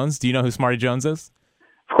Smarty Jones. Do you know who Smarty Jones is?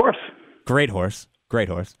 Of course. Great horse.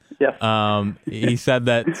 Yes. He said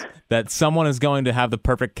that someone is going to have the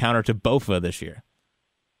perfect counter to Bofa this year.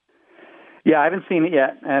 Yeah, I haven't seen it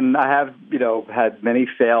yet, and I have had many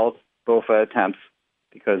failed Bofa attempts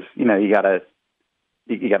because you got to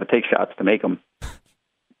take shots to make them.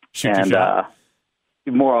 Shoot your shot.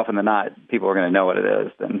 More often than not, people are going to know what it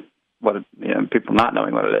is than people not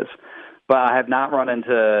knowing what it is. But I have not run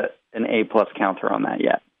into an A+ counter on that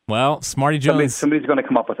yet. Well, Smarty Jones. Somebody's going to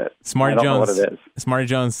come up with it. Smarty I don't Jones. know what it is. Smarty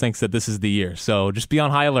Jones thinks that this is the year, so just be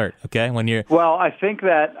on high alert. Okay, when you're. Well, I think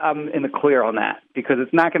that I'm in the clear on that because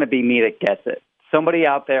it's not going to be me that gets it. Somebody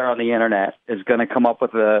out there on the internet is going to come up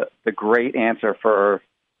with the great answer for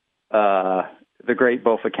the great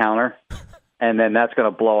Bofa counter, and then that's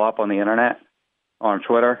going to blow up on the internet, on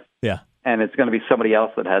Twitter. Yeah. And it's going to be somebody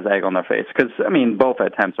else that has egg on their face because Bofa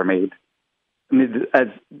attempts are made. As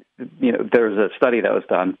you know, there was a study that was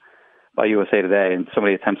done by USA Today, and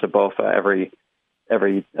somebody attempts a Bofa every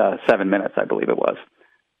 7 minutes, I believe it was.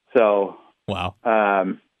 So, wow,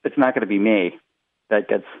 it's not going to be me that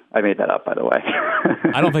gets. I made that up, by the way.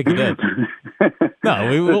 I don't think you did.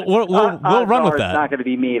 No, we'll run with that. It's not going to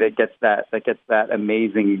be me that gets that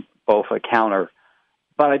amazing Bofa counter.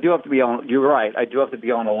 But I do have to be on. You're right. I do have to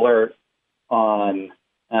be on alert on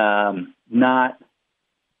not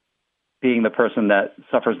being the person that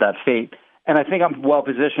suffers that fate. And I think I'm well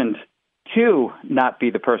positioned to not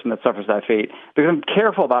be the person that suffers that fate because I'm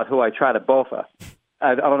careful about who I try to Bofa.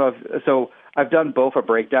 I don't know so I've done Bofa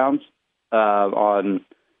breakdowns on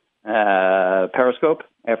Periscope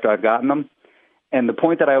after I've gotten them. And the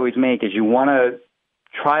point that I always make is you want to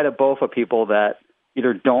try to Bofa people that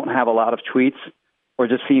either don't have a lot of tweets or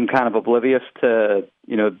just seem kind of oblivious to,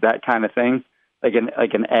 that kind of thing. Like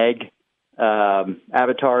an egg.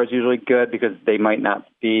 Avatar is usually good because they might not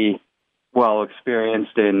be well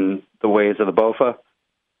experienced in the ways of the Bofa.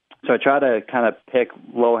 So I try to kind of pick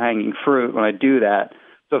low-hanging fruit when I do that.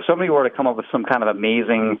 So if somebody were to come up with some kind of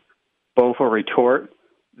amazing Bofa retort,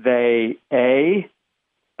 they,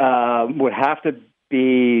 would have to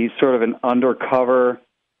be sort of an undercover,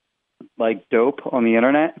 dope on the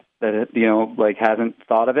internet that, hasn't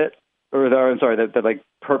thought of it. That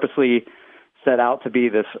purposely set out to be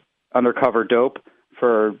this undercover dope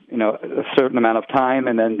for, a certain amount of time,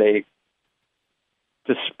 and then they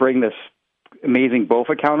just spring this amazing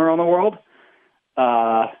Bofa counter on the world.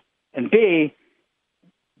 And B,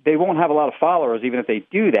 they won't have a lot of followers even if they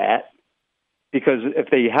do that, because if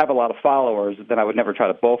they have a lot of followers, then I would never try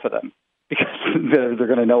to Bofa them because they're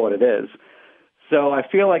going to know what it is. So I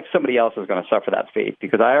feel like somebody else is going to suffer that fate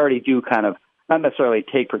because I already do kind of not necessarily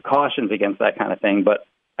take precautions against that kind of thing, but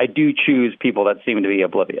I do choose people that seem to be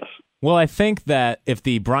oblivious. Well, I think that if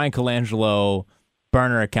the Brian Colangelo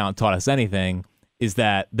burner account taught us anything, is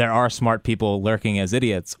that there are smart people lurking as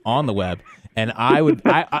idiots on the web. And I would,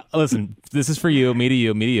 listen. This is for you, me to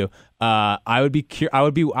you. I would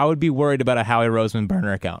be worried about a Howie Roseman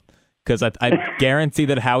burner account because I guarantee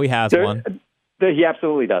that Howie has one. He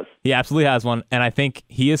absolutely does. He absolutely has one, and I think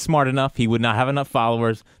he is smart enough. He would not have enough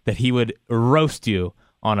followers that he would roast you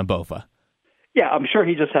on a Bofa. Yeah, I'm sure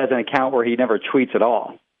he just has an account where he never tweets at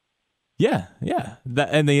all. Yeah,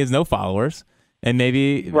 and he has no followers, and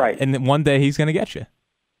maybe right. And then one day he's going to get you.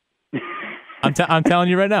 I'm telling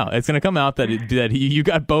you right now, it's going to come out that you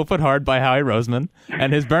got Bofa hard by Howie Roseman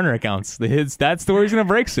and his burner accounts. That story's going to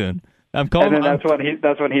break soon. I'm calling. And then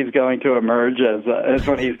that's when he's going to emerge as that's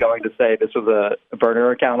when he's going to say this was a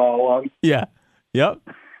burner account all along. Yeah, yep.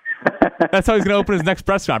 That's how he's going to open his next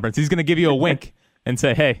press conference. He's going to give you a wink and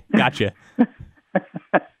say, "Hey, gotcha."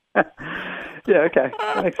 Yeah, okay,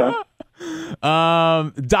 that makes sense.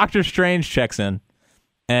 Dr. Strange checks in,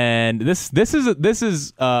 and this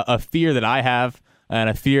is a fear that I have, and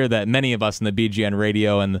a fear that many of us in the BGN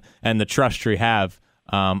Radio and the Trust Tree have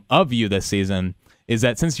of you this season, is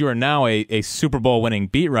that since you are now a Super Bowl winning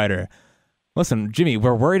beat writer, listen, Jimmy,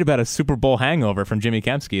 we're worried about a Super Bowl hangover from Jimmy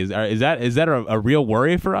Kempski. Is that a real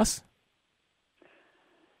worry for us?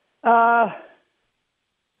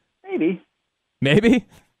 Maybe. Maybe?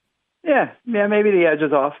 Yeah, maybe the edge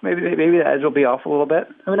is off. Maybe the edge will be off a little bit.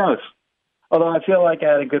 Who knows? Although I feel like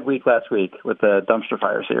I had a good week last week with the Dumpster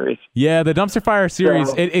Fire series. Yeah, the Dumpster Fire series,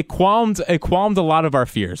 so, it qualmed a lot of our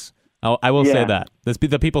fears. I will say that.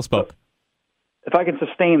 The people spoke. If I can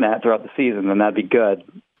sustain that throughout the season, then that'd be good.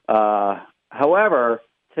 However,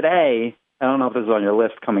 today, I don't know if this is on your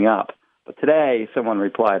list coming up, but today someone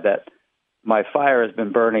replied that my fire has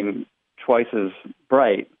been burning twice as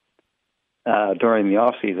bright during the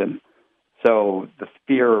off season. So the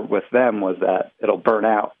fear with them was that it'll burn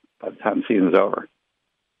out by the time the season's over.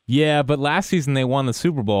 Yeah, but last season they won the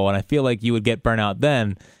Super Bowl, and I feel like you would get burnt out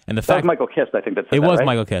then. And the fact was Michael Kist, I think that said it was right?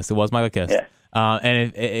 Michael Kist. It was Michael Kist. Yeah.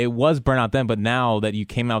 And it was burnout then, but now that you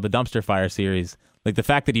came out with the Dumpster Fire series, like the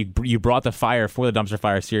fact that you brought the fire for the Dumpster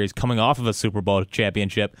Fire series coming off of a Super Bowl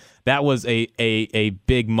championship, that was a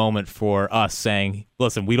big moment for us saying,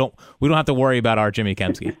 listen, we don't have to worry about our Jimmy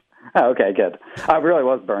Kempski. Oh, okay, good. I really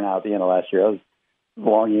was burnt out at the end of last year. It was a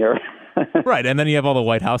long year. Right, and then you have all the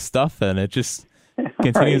White House stuff, and it just...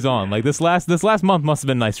 continues on. Like this last month must have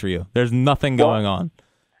been nice for you. There's nothing going on.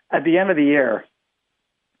 At the end of the year,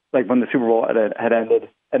 like when the Super Bowl had ended,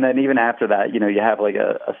 and then even after that, you have like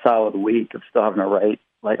a solid week of still having to write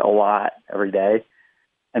like a lot every day,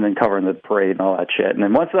 and then covering the parade and all that shit. And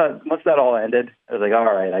then once that all ended, I was like, all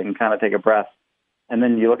right, I can kind of take a breath. And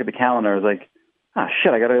then you look at the calendar, it's like, oh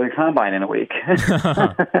shit, I got to go to the combine in a week.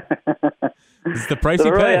 It's the price so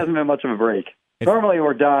you there really pay. hasn't been much of a break. Normally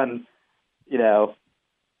we're done,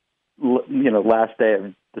 last day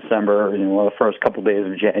of December, the first couple days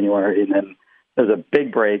of January, and then there's a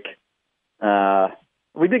big break.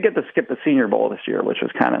 We did get to skip the Senior Bowl this year, which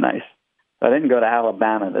was kind of nice. I didn't go to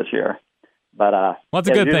Alabama this year. But well, that's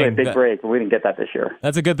a good thing. A big break, but we didn't get that this year.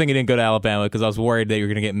 That's a good thing you didn't go to Alabama because I was worried that you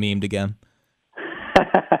were going to get memed again.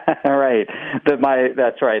 All right.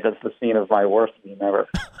 That's right. That's the scene of my worst meme ever.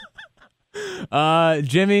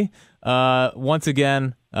 Jimmy, once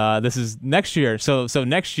again, this is next year. So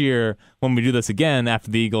next year when we do this again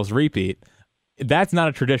after the Eagles repeat, that's not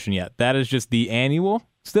a tradition yet. That is just the annual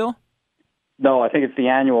still? No, I think it's the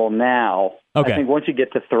annual now. Okay. I think once you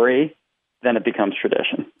get to 3, then it becomes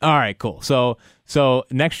tradition. All right, cool. So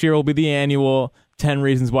next year will be the annual 10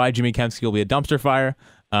 Reasons Why Jimmy Kempski will be a dumpster fire.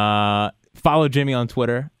 Follow Jimmy on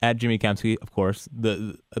Twitter at Jimmy Kempski, of course,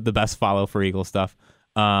 the best follow for Eagle stuff.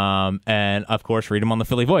 And of course, read him on the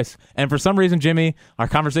Philly Voice. And for some reason, Jimmy, our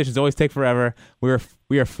conversations always take forever.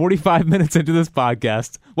 We are 45 minutes into this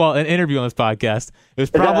podcast. Well, an interview on this podcast. It was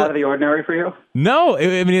Is that out of the ordinary for you? No,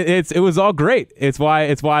 it was all great. It's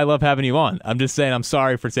why I love having you on. I'm just saying I'm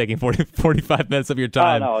sorry for taking 45 minutes of your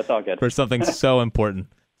time. Oh, no, it's all good. For something so important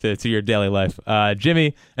to your daily life.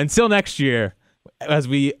 Jimmy, until next year, as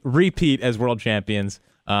we repeat as world champions,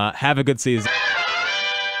 have a good season.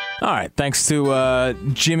 All right, thanks to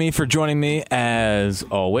Jimmy for joining me as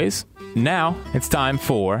always. Now it's time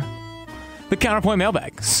for the Counterpoint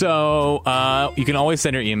Mailbag. So you can always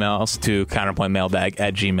send your emails to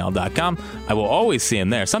counterpointmailbag@gmail.com. I will always see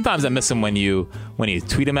them there. Sometimes I miss them when you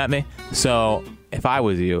tweet them at me. So if I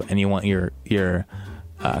was you and you want your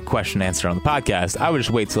question answered on the podcast, I would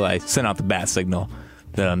just wait till I send out the bat signal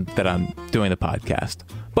that I'm doing the podcast.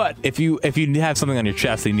 But if you have something on your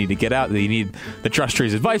chest that you need to get out, that you need the Trust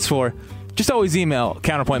Tree's advice for, just always email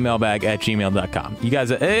counterpointmailbag@gmail.com. You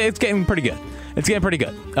guys, it's getting pretty good. It's getting pretty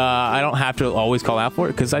good. I don't have to always call out for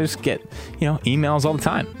it because I just get emails all the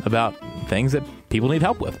time about things that people need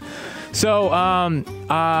help with. So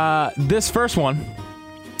this first one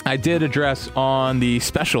I did address on the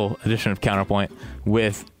special edition of Counterpoint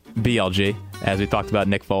with BLG, as we talked about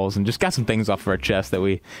Nick Foles and just got some things off of our chest that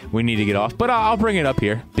we need to get off. But I'll bring it up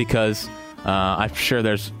here because I'm sure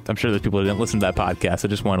there's people who didn't listen to that podcast that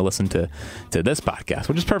just want to listen to this podcast,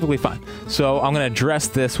 which is perfectly fine. So I'm going to address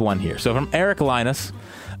this one here. So from Eric Linus,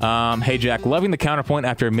 hey Jack, loving the Counterpoint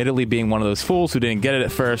after admittedly being one of those fools who didn't get it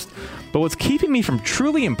at first. But what's keeping me from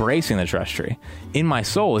truly embracing the Trust Tree in my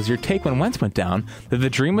soul is your take when Wentz went down that the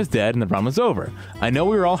dream was dead and the run was over. I know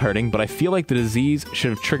we were all hurting, but I feel like the disease should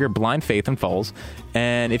have triggered blind faith in Foles.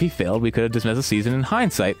 And if he failed, we could have dismissed the season in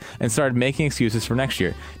hindsight and started making excuses for next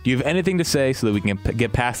year. Do you have anything to say so that we can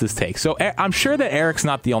get past this take? So I'm sure that Eric's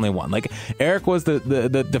not the only one. Like Eric was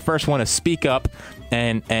the first one to speak up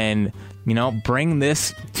and bring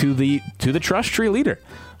this to the Trust Tree leader,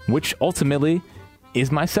 which ultimately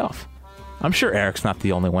is myself. I'm sure Eric's not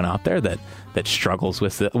the only one out there that struggles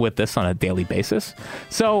with this on a daily basis.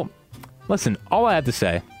 So, listen, all I have to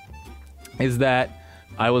say is that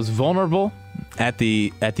I was vulnerable at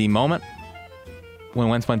the moment when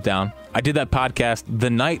Wentz went down. I did that podcast the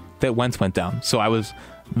night that Wentz went down, so I was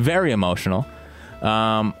very emotional.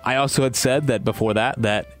 I also had said that before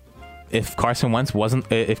that if Carson Wentz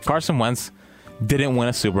didn't win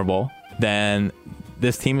a Super Bowl, then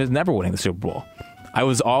this team is never winning the Super Bowl. I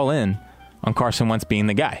was all in on Carson Wentz being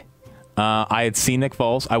the guy. I had seen Nick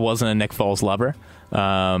Foles. I wasn't a Nick Foles lover.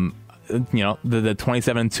 The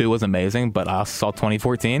 27-2 was amazing, but I saw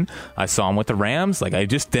 2014. I saw him with the Rams. I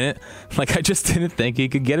just didn't think he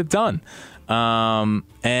could get it done.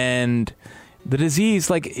 And the disease,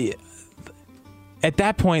 at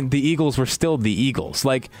that point, the Eagles were still the Eagles.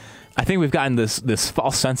 I think we've gotten this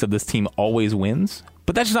false sense of this team always wins.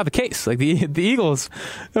 But that's just not the case. The Eagles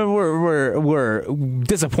were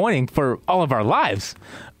disappointing for all of our lives.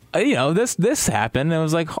 This happened, and it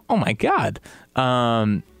was like, oh my God.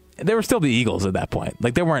 They were still the Eagles at that point.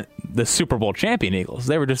 They weren't the Super Bowl champion Eagles.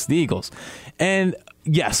 They were just the Eagles. And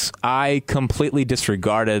yes, I completely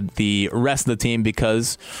disregarded the rest of the team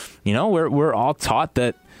because, we're all taught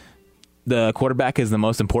that the quarterback is the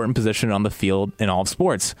most important position on the field in all of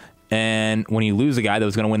sports. And when you lose a guy that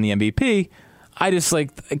was going to win the MVP, I just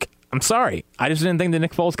I'm sorry. I just didn't think that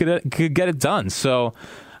Nick Foles could get it done. So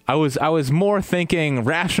I was more thinking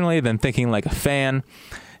rationally than thinking like a fan,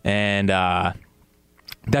 and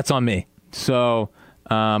that's on me. So,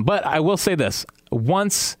 but I will say this: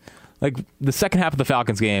 once, like the second half of the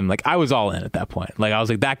Falcons game, like I was all in at that point. Like I was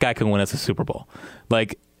like, that guy can win us a Super Bowl.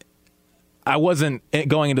 Like I wasn't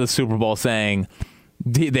going into the Super Bowl saying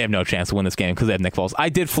they have no chance to win this game because they have Nick Foles. I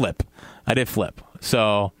did flip.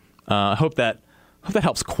 So I hope that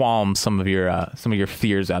helps qualm some of your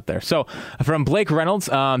fears out there. So from Blake Reynolds,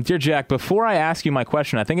 Dear Jack, before I ask you my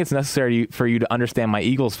question, I think it's necessary for you to understand my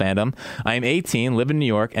Eagles fandom. I am 18, live in New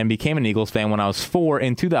York, and became an Eagles fan when I was 4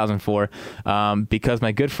 in 2004 because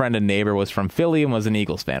my good friend and neighbor was from Philly and was an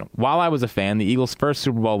Eagles fan. While I was a fan, the Eagles' first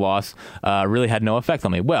Super Bowl loss really had no effect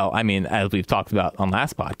on me. Well, I mean, as we've talked about on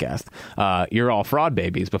last podcast, you're all fraud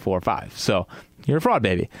babies before 5. So you're a fraud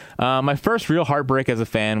baby. My first real heartbreak as a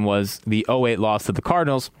fan was the 2008 loss to the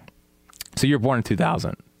Cardinals. So you were born in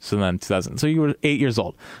 2000. So then 2000. So you were 8 years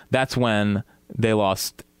old. That's when they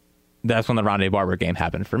lost. That's when the Rondé Barber game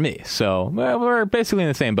happened for me. So we're basically in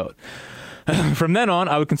the same boat. From then on,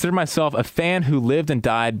 I would consider myself a fan who lived and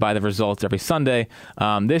died by the results every Sunday.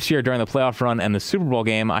 This year, during the playoff run and the Super Bowl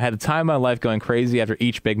game, I had a time of my life going crazy after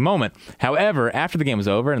each big moment. However, after the game was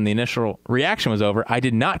over and the initial reaction was over, I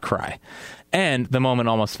did not cry. And the moment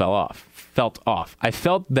almost felt off. I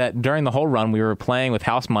felt that during the whole run, we were playing with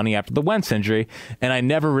house money after the Wentz injury, and I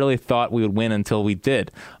never really thought we would win until we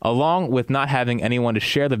did. Along with not having anyone to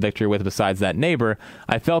share the victory with besides that neighbor,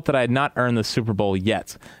 I felt that I had not earned the Super Bowl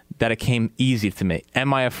yet, that it came easy to me.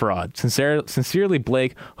 Am I a fraud? Sincerely,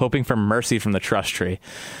 Blake, hoping for mercy from the trust tree.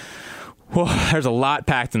 Well, there's a lot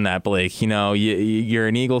packed in that, Blake. You know, you're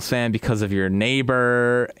an Eagles fan because of your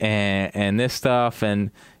neighbor and this stuff,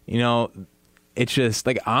 and, you know, it's just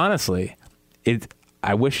like, honestly,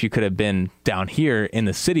 I wish you could have been down here in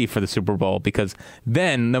the city for the Super Bowl, because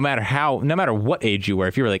then no matter what age you were,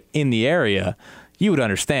 if you were like in the area, you would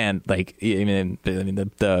understand. Like, I mean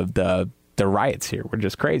the riots here were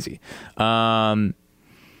just crazy. But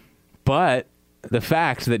the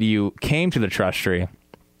fact that you came to the trust tree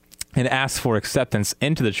and asked for acceptance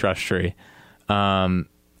into the trust tree,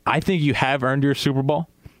 I think you have earned your Super Bowl.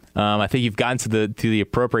 I think you've gotten to the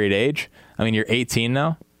appropriate age. I mean, you're 18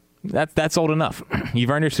 now. That's old enough.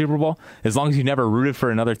 You've earned your Super Bowl. As long as you never rooted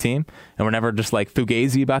for another team and were never just like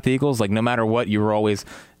fugazi about the Eagles, like no matter what, you were always,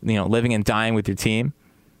 you know, living and dying with your team.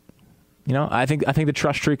 You know, I think the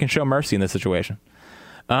trust tree can show mercy in this situation.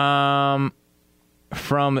 From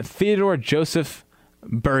Theodore Joseph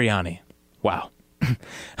Buriani. Wow.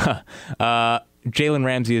 Jalen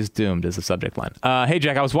Ramsey is doomed is the subject line. Hey,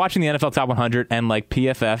 Jack, I was watching the NFL Top 100 and like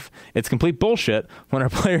PFF, it's complete bullshit when our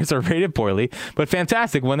players are rated poorly, but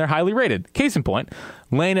fantastic when they're highly rated. Case in point,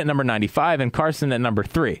 Lane at number 95 and Carson at number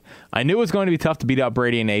 3. I knew it was going to be tough to beat out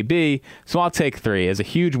Brady and AB, so I'll take 3 as a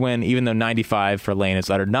huge win, even though 95 for Lane is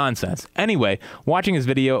utter nonsense. Anyway, watching his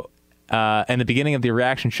video and the beginning of the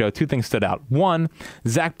reaction show, 2 things stood out. 1,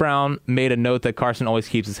 Zach Brown made a note that Carson always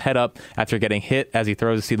keeps his head up after getting hit as he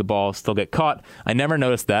throws to see the ball still get caught. I never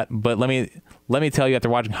noticed that, but let me tell you, after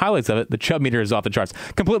watching highlights of it, the Chubb meter is off the charts.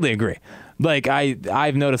 Completely agree. Like,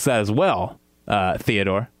 I've noticed that as well,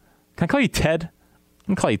 Theodore. Can I call you Ted? I'm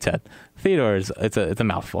going to call you Ted. Theodore it's a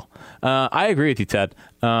mouthful. I agree with you, Ted.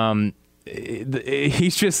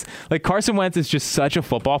 He's just like, Carson Wentz is just such a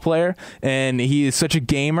football player, and he is such a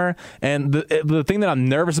gamer. And the thing that I'm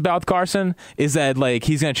nervous about with Carson is that like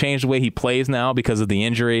he's going to change the way he plays now because of the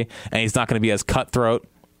injury, and he's not going to be as cutthroat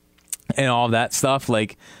and all of that stuff.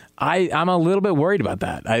 Like, I'm a little bit worried about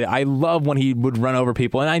that. I love when he would run over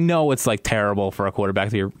people, and I know it's like terrible for a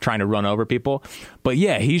quarterback to be trying to run over people, but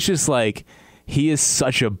yeah, he's just like, he is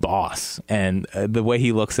such a boss, and the way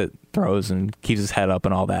he looks at throws and keeps his head up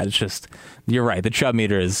and all that, it's just, you're right, the Chubb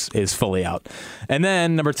meter is fully out. And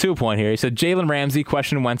then number 2 point here, he said Jalen Ramsey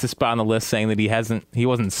questioned Wentz's spot on the list, saying that he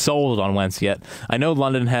wasn't sold on Wentz yet. I know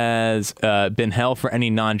London has been hell for any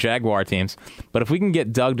non-Jaguar teams, but if we can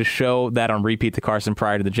get Doug to show that on repeat to Carson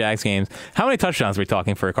prior to the Jags games, how many touchdowns are we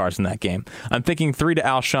talking for Carson that game? I'm thinking 3 to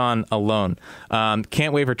Alshon alone.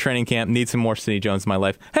 Can't wait for training camp. Need some more Sidney Jones in my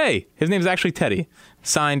life. Hey, his name is actually Teddy.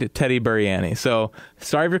 Signed, Teddy Buriani. So,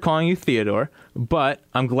 sorry for calling you Theodore, but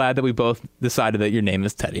I'm glad that we both decided that your name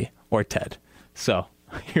is Teddy or Ted. So,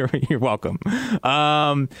 you're welcome. Yeah,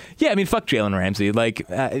 I mean, fuck Jalen Ramsey. Like,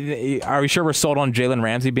 are we sure we're sold on Jalen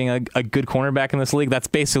Ramsey being a good cornerback in this league? That's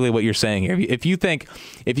basically what you're saying here. If you think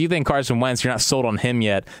Carson Wentz, you're not sold on him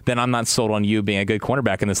yet, then I'm not sold on you being a good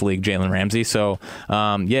cornerback in this league, Jalen Ramsey. So,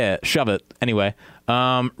 yeah, shove it. Anyway,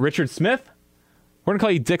 Richard Smith. We're going to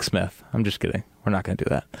call you Dick Smith. I'm just kidding. We're not going to do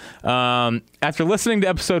that. After listening to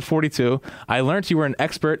episode 42, I learned you were an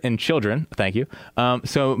expert in children. Thank you.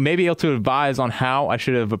 So maybe able to advise on how I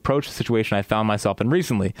should have approached the situation I found myself in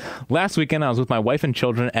recently. Last weekend, I was with my wife and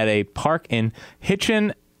children at a park in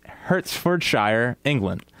Hitchin, Hertfordshire,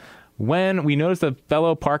 England, when we noticed a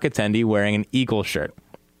fellow park attendee wearing an Eagles shirt.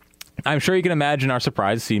 I'm sure you can imagine our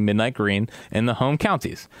surprise to see midnight green in the home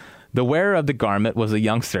counties. The wearer of the garment was a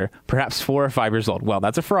youngster, perhaps 4 or 5 years old. Well,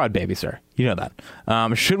 that's a fraud, baby, sir. You know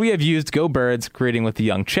that. Should we have used Go Birds greeting with the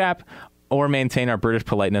young chap, or maintain our British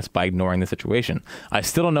politeness by ignoring the situation? I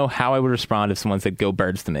still don't know how I would respond if someone said Go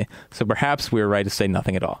Birds to me, so perhaps we were right to say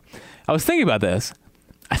nothing at all. I was thinking about this.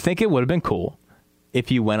 I think it would have been cool if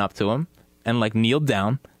you went up to him and like kneeled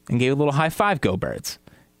down and gave a little high five, Go Birds.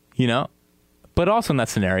 You know? But also in that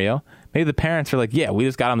scenario, maybe the parents are like, yeah, we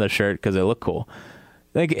just got him the shirt because it looked cool.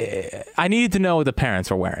 Like, I needed to know what the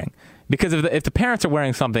parents are wearing, because if the parents are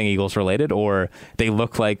wearing something Eagles related, or they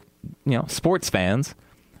look like, you know, sports fans,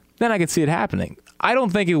 then I could see it happening. I don't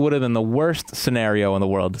think it would have been the worst scenario in the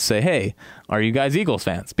world to say, hey, are you guys Eagles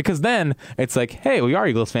fans? Because then it's like, hey, we are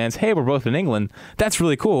Eagles fans. Hey, we're both in England. That's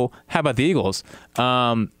really cool. How about the Eagles?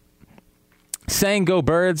 Saying Go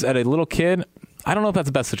Birds at a little kid, I don't know if that's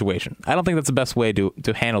the best situation. I don't think that's the best way to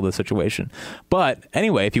handle this situation. But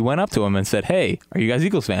anyway, if you went up to him and said, hey, are you guys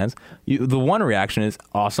Eagles fans? The one reaction is,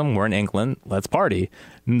 awesome, we're in England, let's party.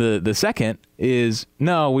 And the second is,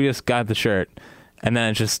 no, we just got the shirt. And then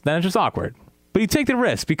it's just awkward. But you take the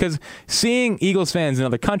risk, because seeing Eagles fans in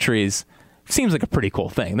other countries seems like a pretty cool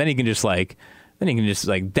thing. Then you can just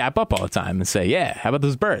dap up all the time and say, yeah, how about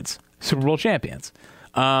those Birds? Super Bowl champions.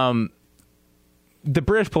 The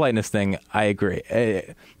British politeness thing, I agree.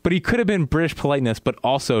 But he could have been British politeness, but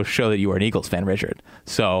also show that you were an Eagles fan, Richard.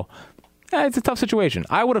 So it's a tough situation.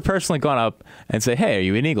 I would have personally gone up and say, hey, are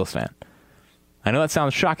you an Eagles fan? I know that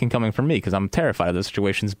sounds shocking coming from me, because I'm terrified of those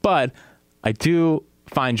situations, but I do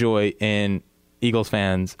find joy in Eagles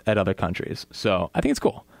fans at other countries. So I think it's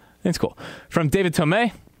cool. From David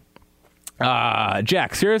Tomei.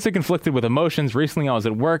 Jack, seriously conflicted with emotions. Recently I was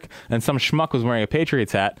at work and some schmuck was wearing a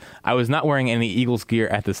Patriots hat. I was not wearing any Eagles gear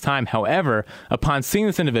at this time. However, upon seeing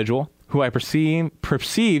this individual, who I perceived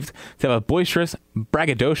to have a boisterous,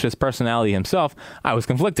 braggadocious personality himself, I was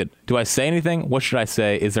conflicted. Do I say anything? What should I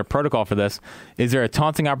say? Is there protocol for this? Is there a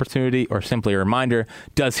taunting opportunity, or simply a reminder?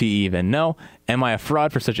 Does he even know? Am I a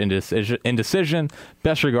fraud for such indecision?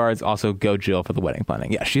 Best regards. Also, go Jill for the wedding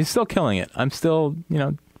planning. Yeah, she's still killing it. I'm still,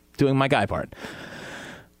 doing my guy part.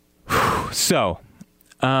 So,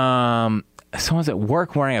 someone's at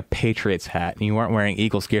work wearing a Patriots hat and you weren't wearing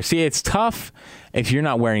Eagles gear. See, it's tough if you're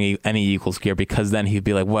not wearing any Eagles gear, because then he'd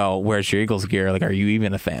be like, well, where's your Eagles gear? Like, are you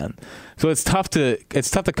even a fan? So it's tough to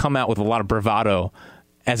come out with a lot of bravado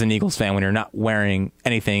as an Eagles fan when you're not wearing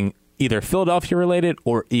anything either Philadelphia related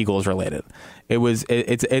or Eagles related.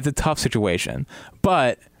 It's a tough situation.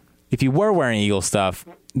 But if you were wearing Eagles stuff,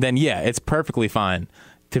 then yeah, it's perfectly fine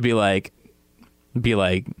to be like,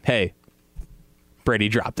 hey, Brady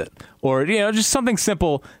dropped it, or just something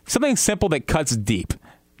simple that cuts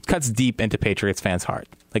deep into Patriots fans' heart.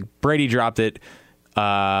 Like, Brady dropped it.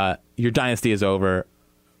 Your dynasty is over.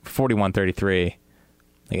 41-33.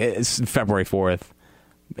 Like, it's February 4th.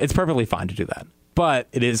 It's perfectly fine to do that, but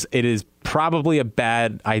it is probably a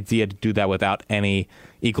bad idea to do that without any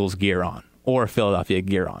Eagles gear on or Philadelphia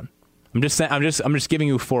gear on. I'm just saying. I'm just giving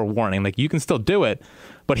you forewarning. Like, you can still do it,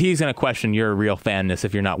 but he's going to question your real fanness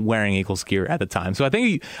if you're not wearing Eagles gear at the time. So I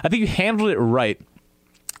think you handled it right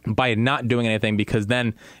by not doing anything, because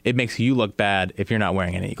then it makes you look bad if you're not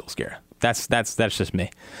wearing any Eagles gear. That's just me.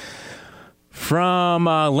 From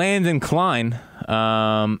Landon Klein.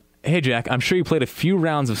 Hey Jack, I'm sure you played a few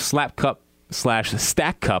rounds of Slap Cup /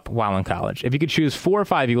 Stack Cup while in college. If you could choose 4 or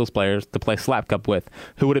 5 Eagles players to play Slap Cup with,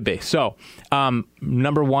 who would it be? So,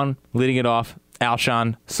 number 1, leading it off,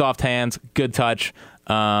 Alshon, soft hands, good touch.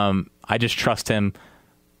 I just trust him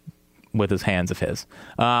with his hands of his.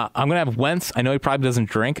 I'm going to have Wentz. I know he probably doesn't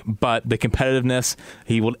drink, but the competitiveness,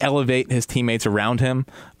 he will elevate his teammates around him.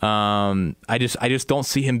 I just don't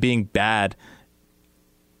see him being bad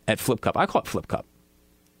at Flip Cup. I call it Flip Cup.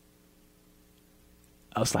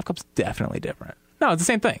 Oh, Slap Cup's definitely different. No, it's the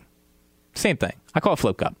same thing. Same thing. I call it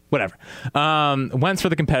Flip Cup. Whatever. Wentz for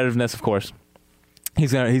the competitiveness, of course.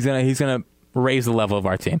 He's gonna raise the level of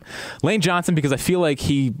our team. Lane Johnson, because I feel like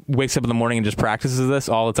he wakes up in the morning and just practices this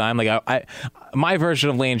all the time. Like, my version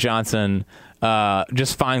of Lane Johnson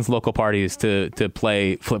just finds local parties to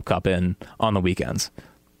play Flip Cup in on the weekends.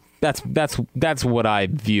 That's what I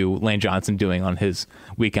view Lane Johnson doing on his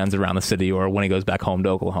weekends around the city, or when he goes back home to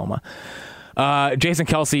Oklahoma. Jason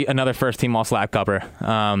Kelce, another first-team All-Slap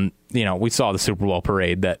Cupper. We saw the Super Bowl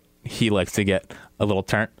parade that he likes to get a little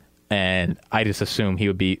turnt, and I just assume he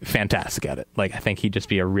would be fantastic at it. Like, I think he'd just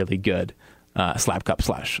be a really good slap cup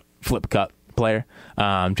 / flip cup player.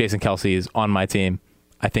 Jason Kelce is on my team.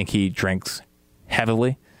 I think he drinks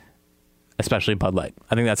heavily, especially Bud Light.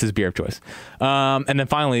 I think that's his beer of choice. And then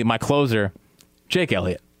finally, my closer, Jake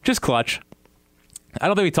Elliott. Just clutch. I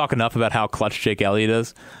don't think we talk enough about how clutch Jake Elliott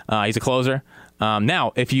is. He's a closer.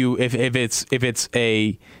 Now, if it's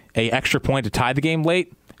a extra point to tie the game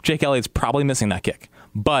late, Jake Elliott's probably missing that kick.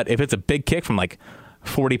 But if it's a big kick from like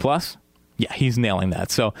 40 plus, yeah, he's nailing that.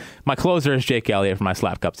 So my closer is Jake Elliott for my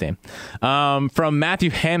Slap Cup team. From Matthew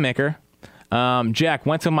Hammaker, Jack,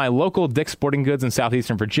 went to my local Dick's Sporting Goods in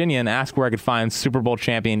southeastern Virginia and asked where I could find Super Bowl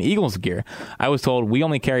champion Eagles gear. I was told we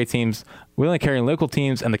only carry local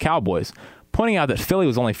teams and the Cowboys. Pointing out that Philly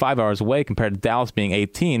was only 5 hours away compared to Dallas being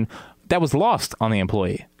 18, that was lost on the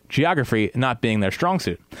employee. Geography not being their strong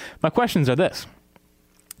suit. My questions are this.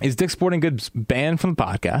 Is Dick's Sporting Goods banned from the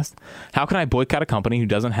podcast? How can I boycott a company who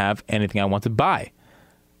doesn't have anything I want to buy?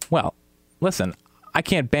 Well, listen, I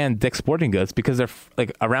can't ban Dick's Sporting Goods because they're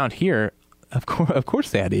like around here. Of course,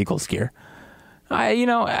 they had Eagles gear.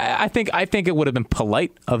 I think it would have been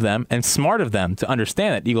polite of them and smart of them to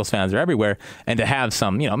understand that Eagles fans are everywhere and to have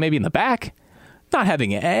some, maybe in the back. Not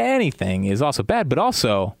having anything is also bad, but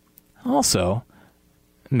also,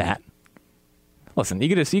 Matt. Listen,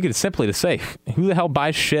 you could simply just say, who the hell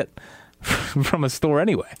buys shit from a store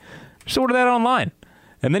anyway? Just order that online.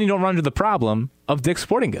 And then you don't run into the problem of Dick's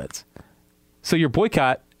Sporting Goods. So your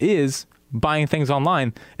boycott is buying things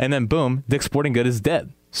online, and then boom, Dick's Sporting Goods is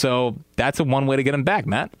dead. So that's one way to get them back,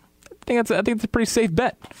 Matt. I think it's a pretty safe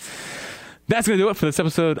bet. That's going to do it for this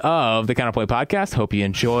episode of the Counterplay Podcast. Hope you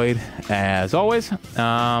enjoyed, as always.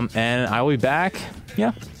 And I will be back,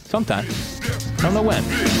 sometime. I don't know when.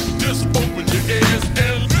 Just open your ears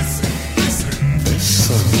and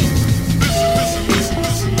listen.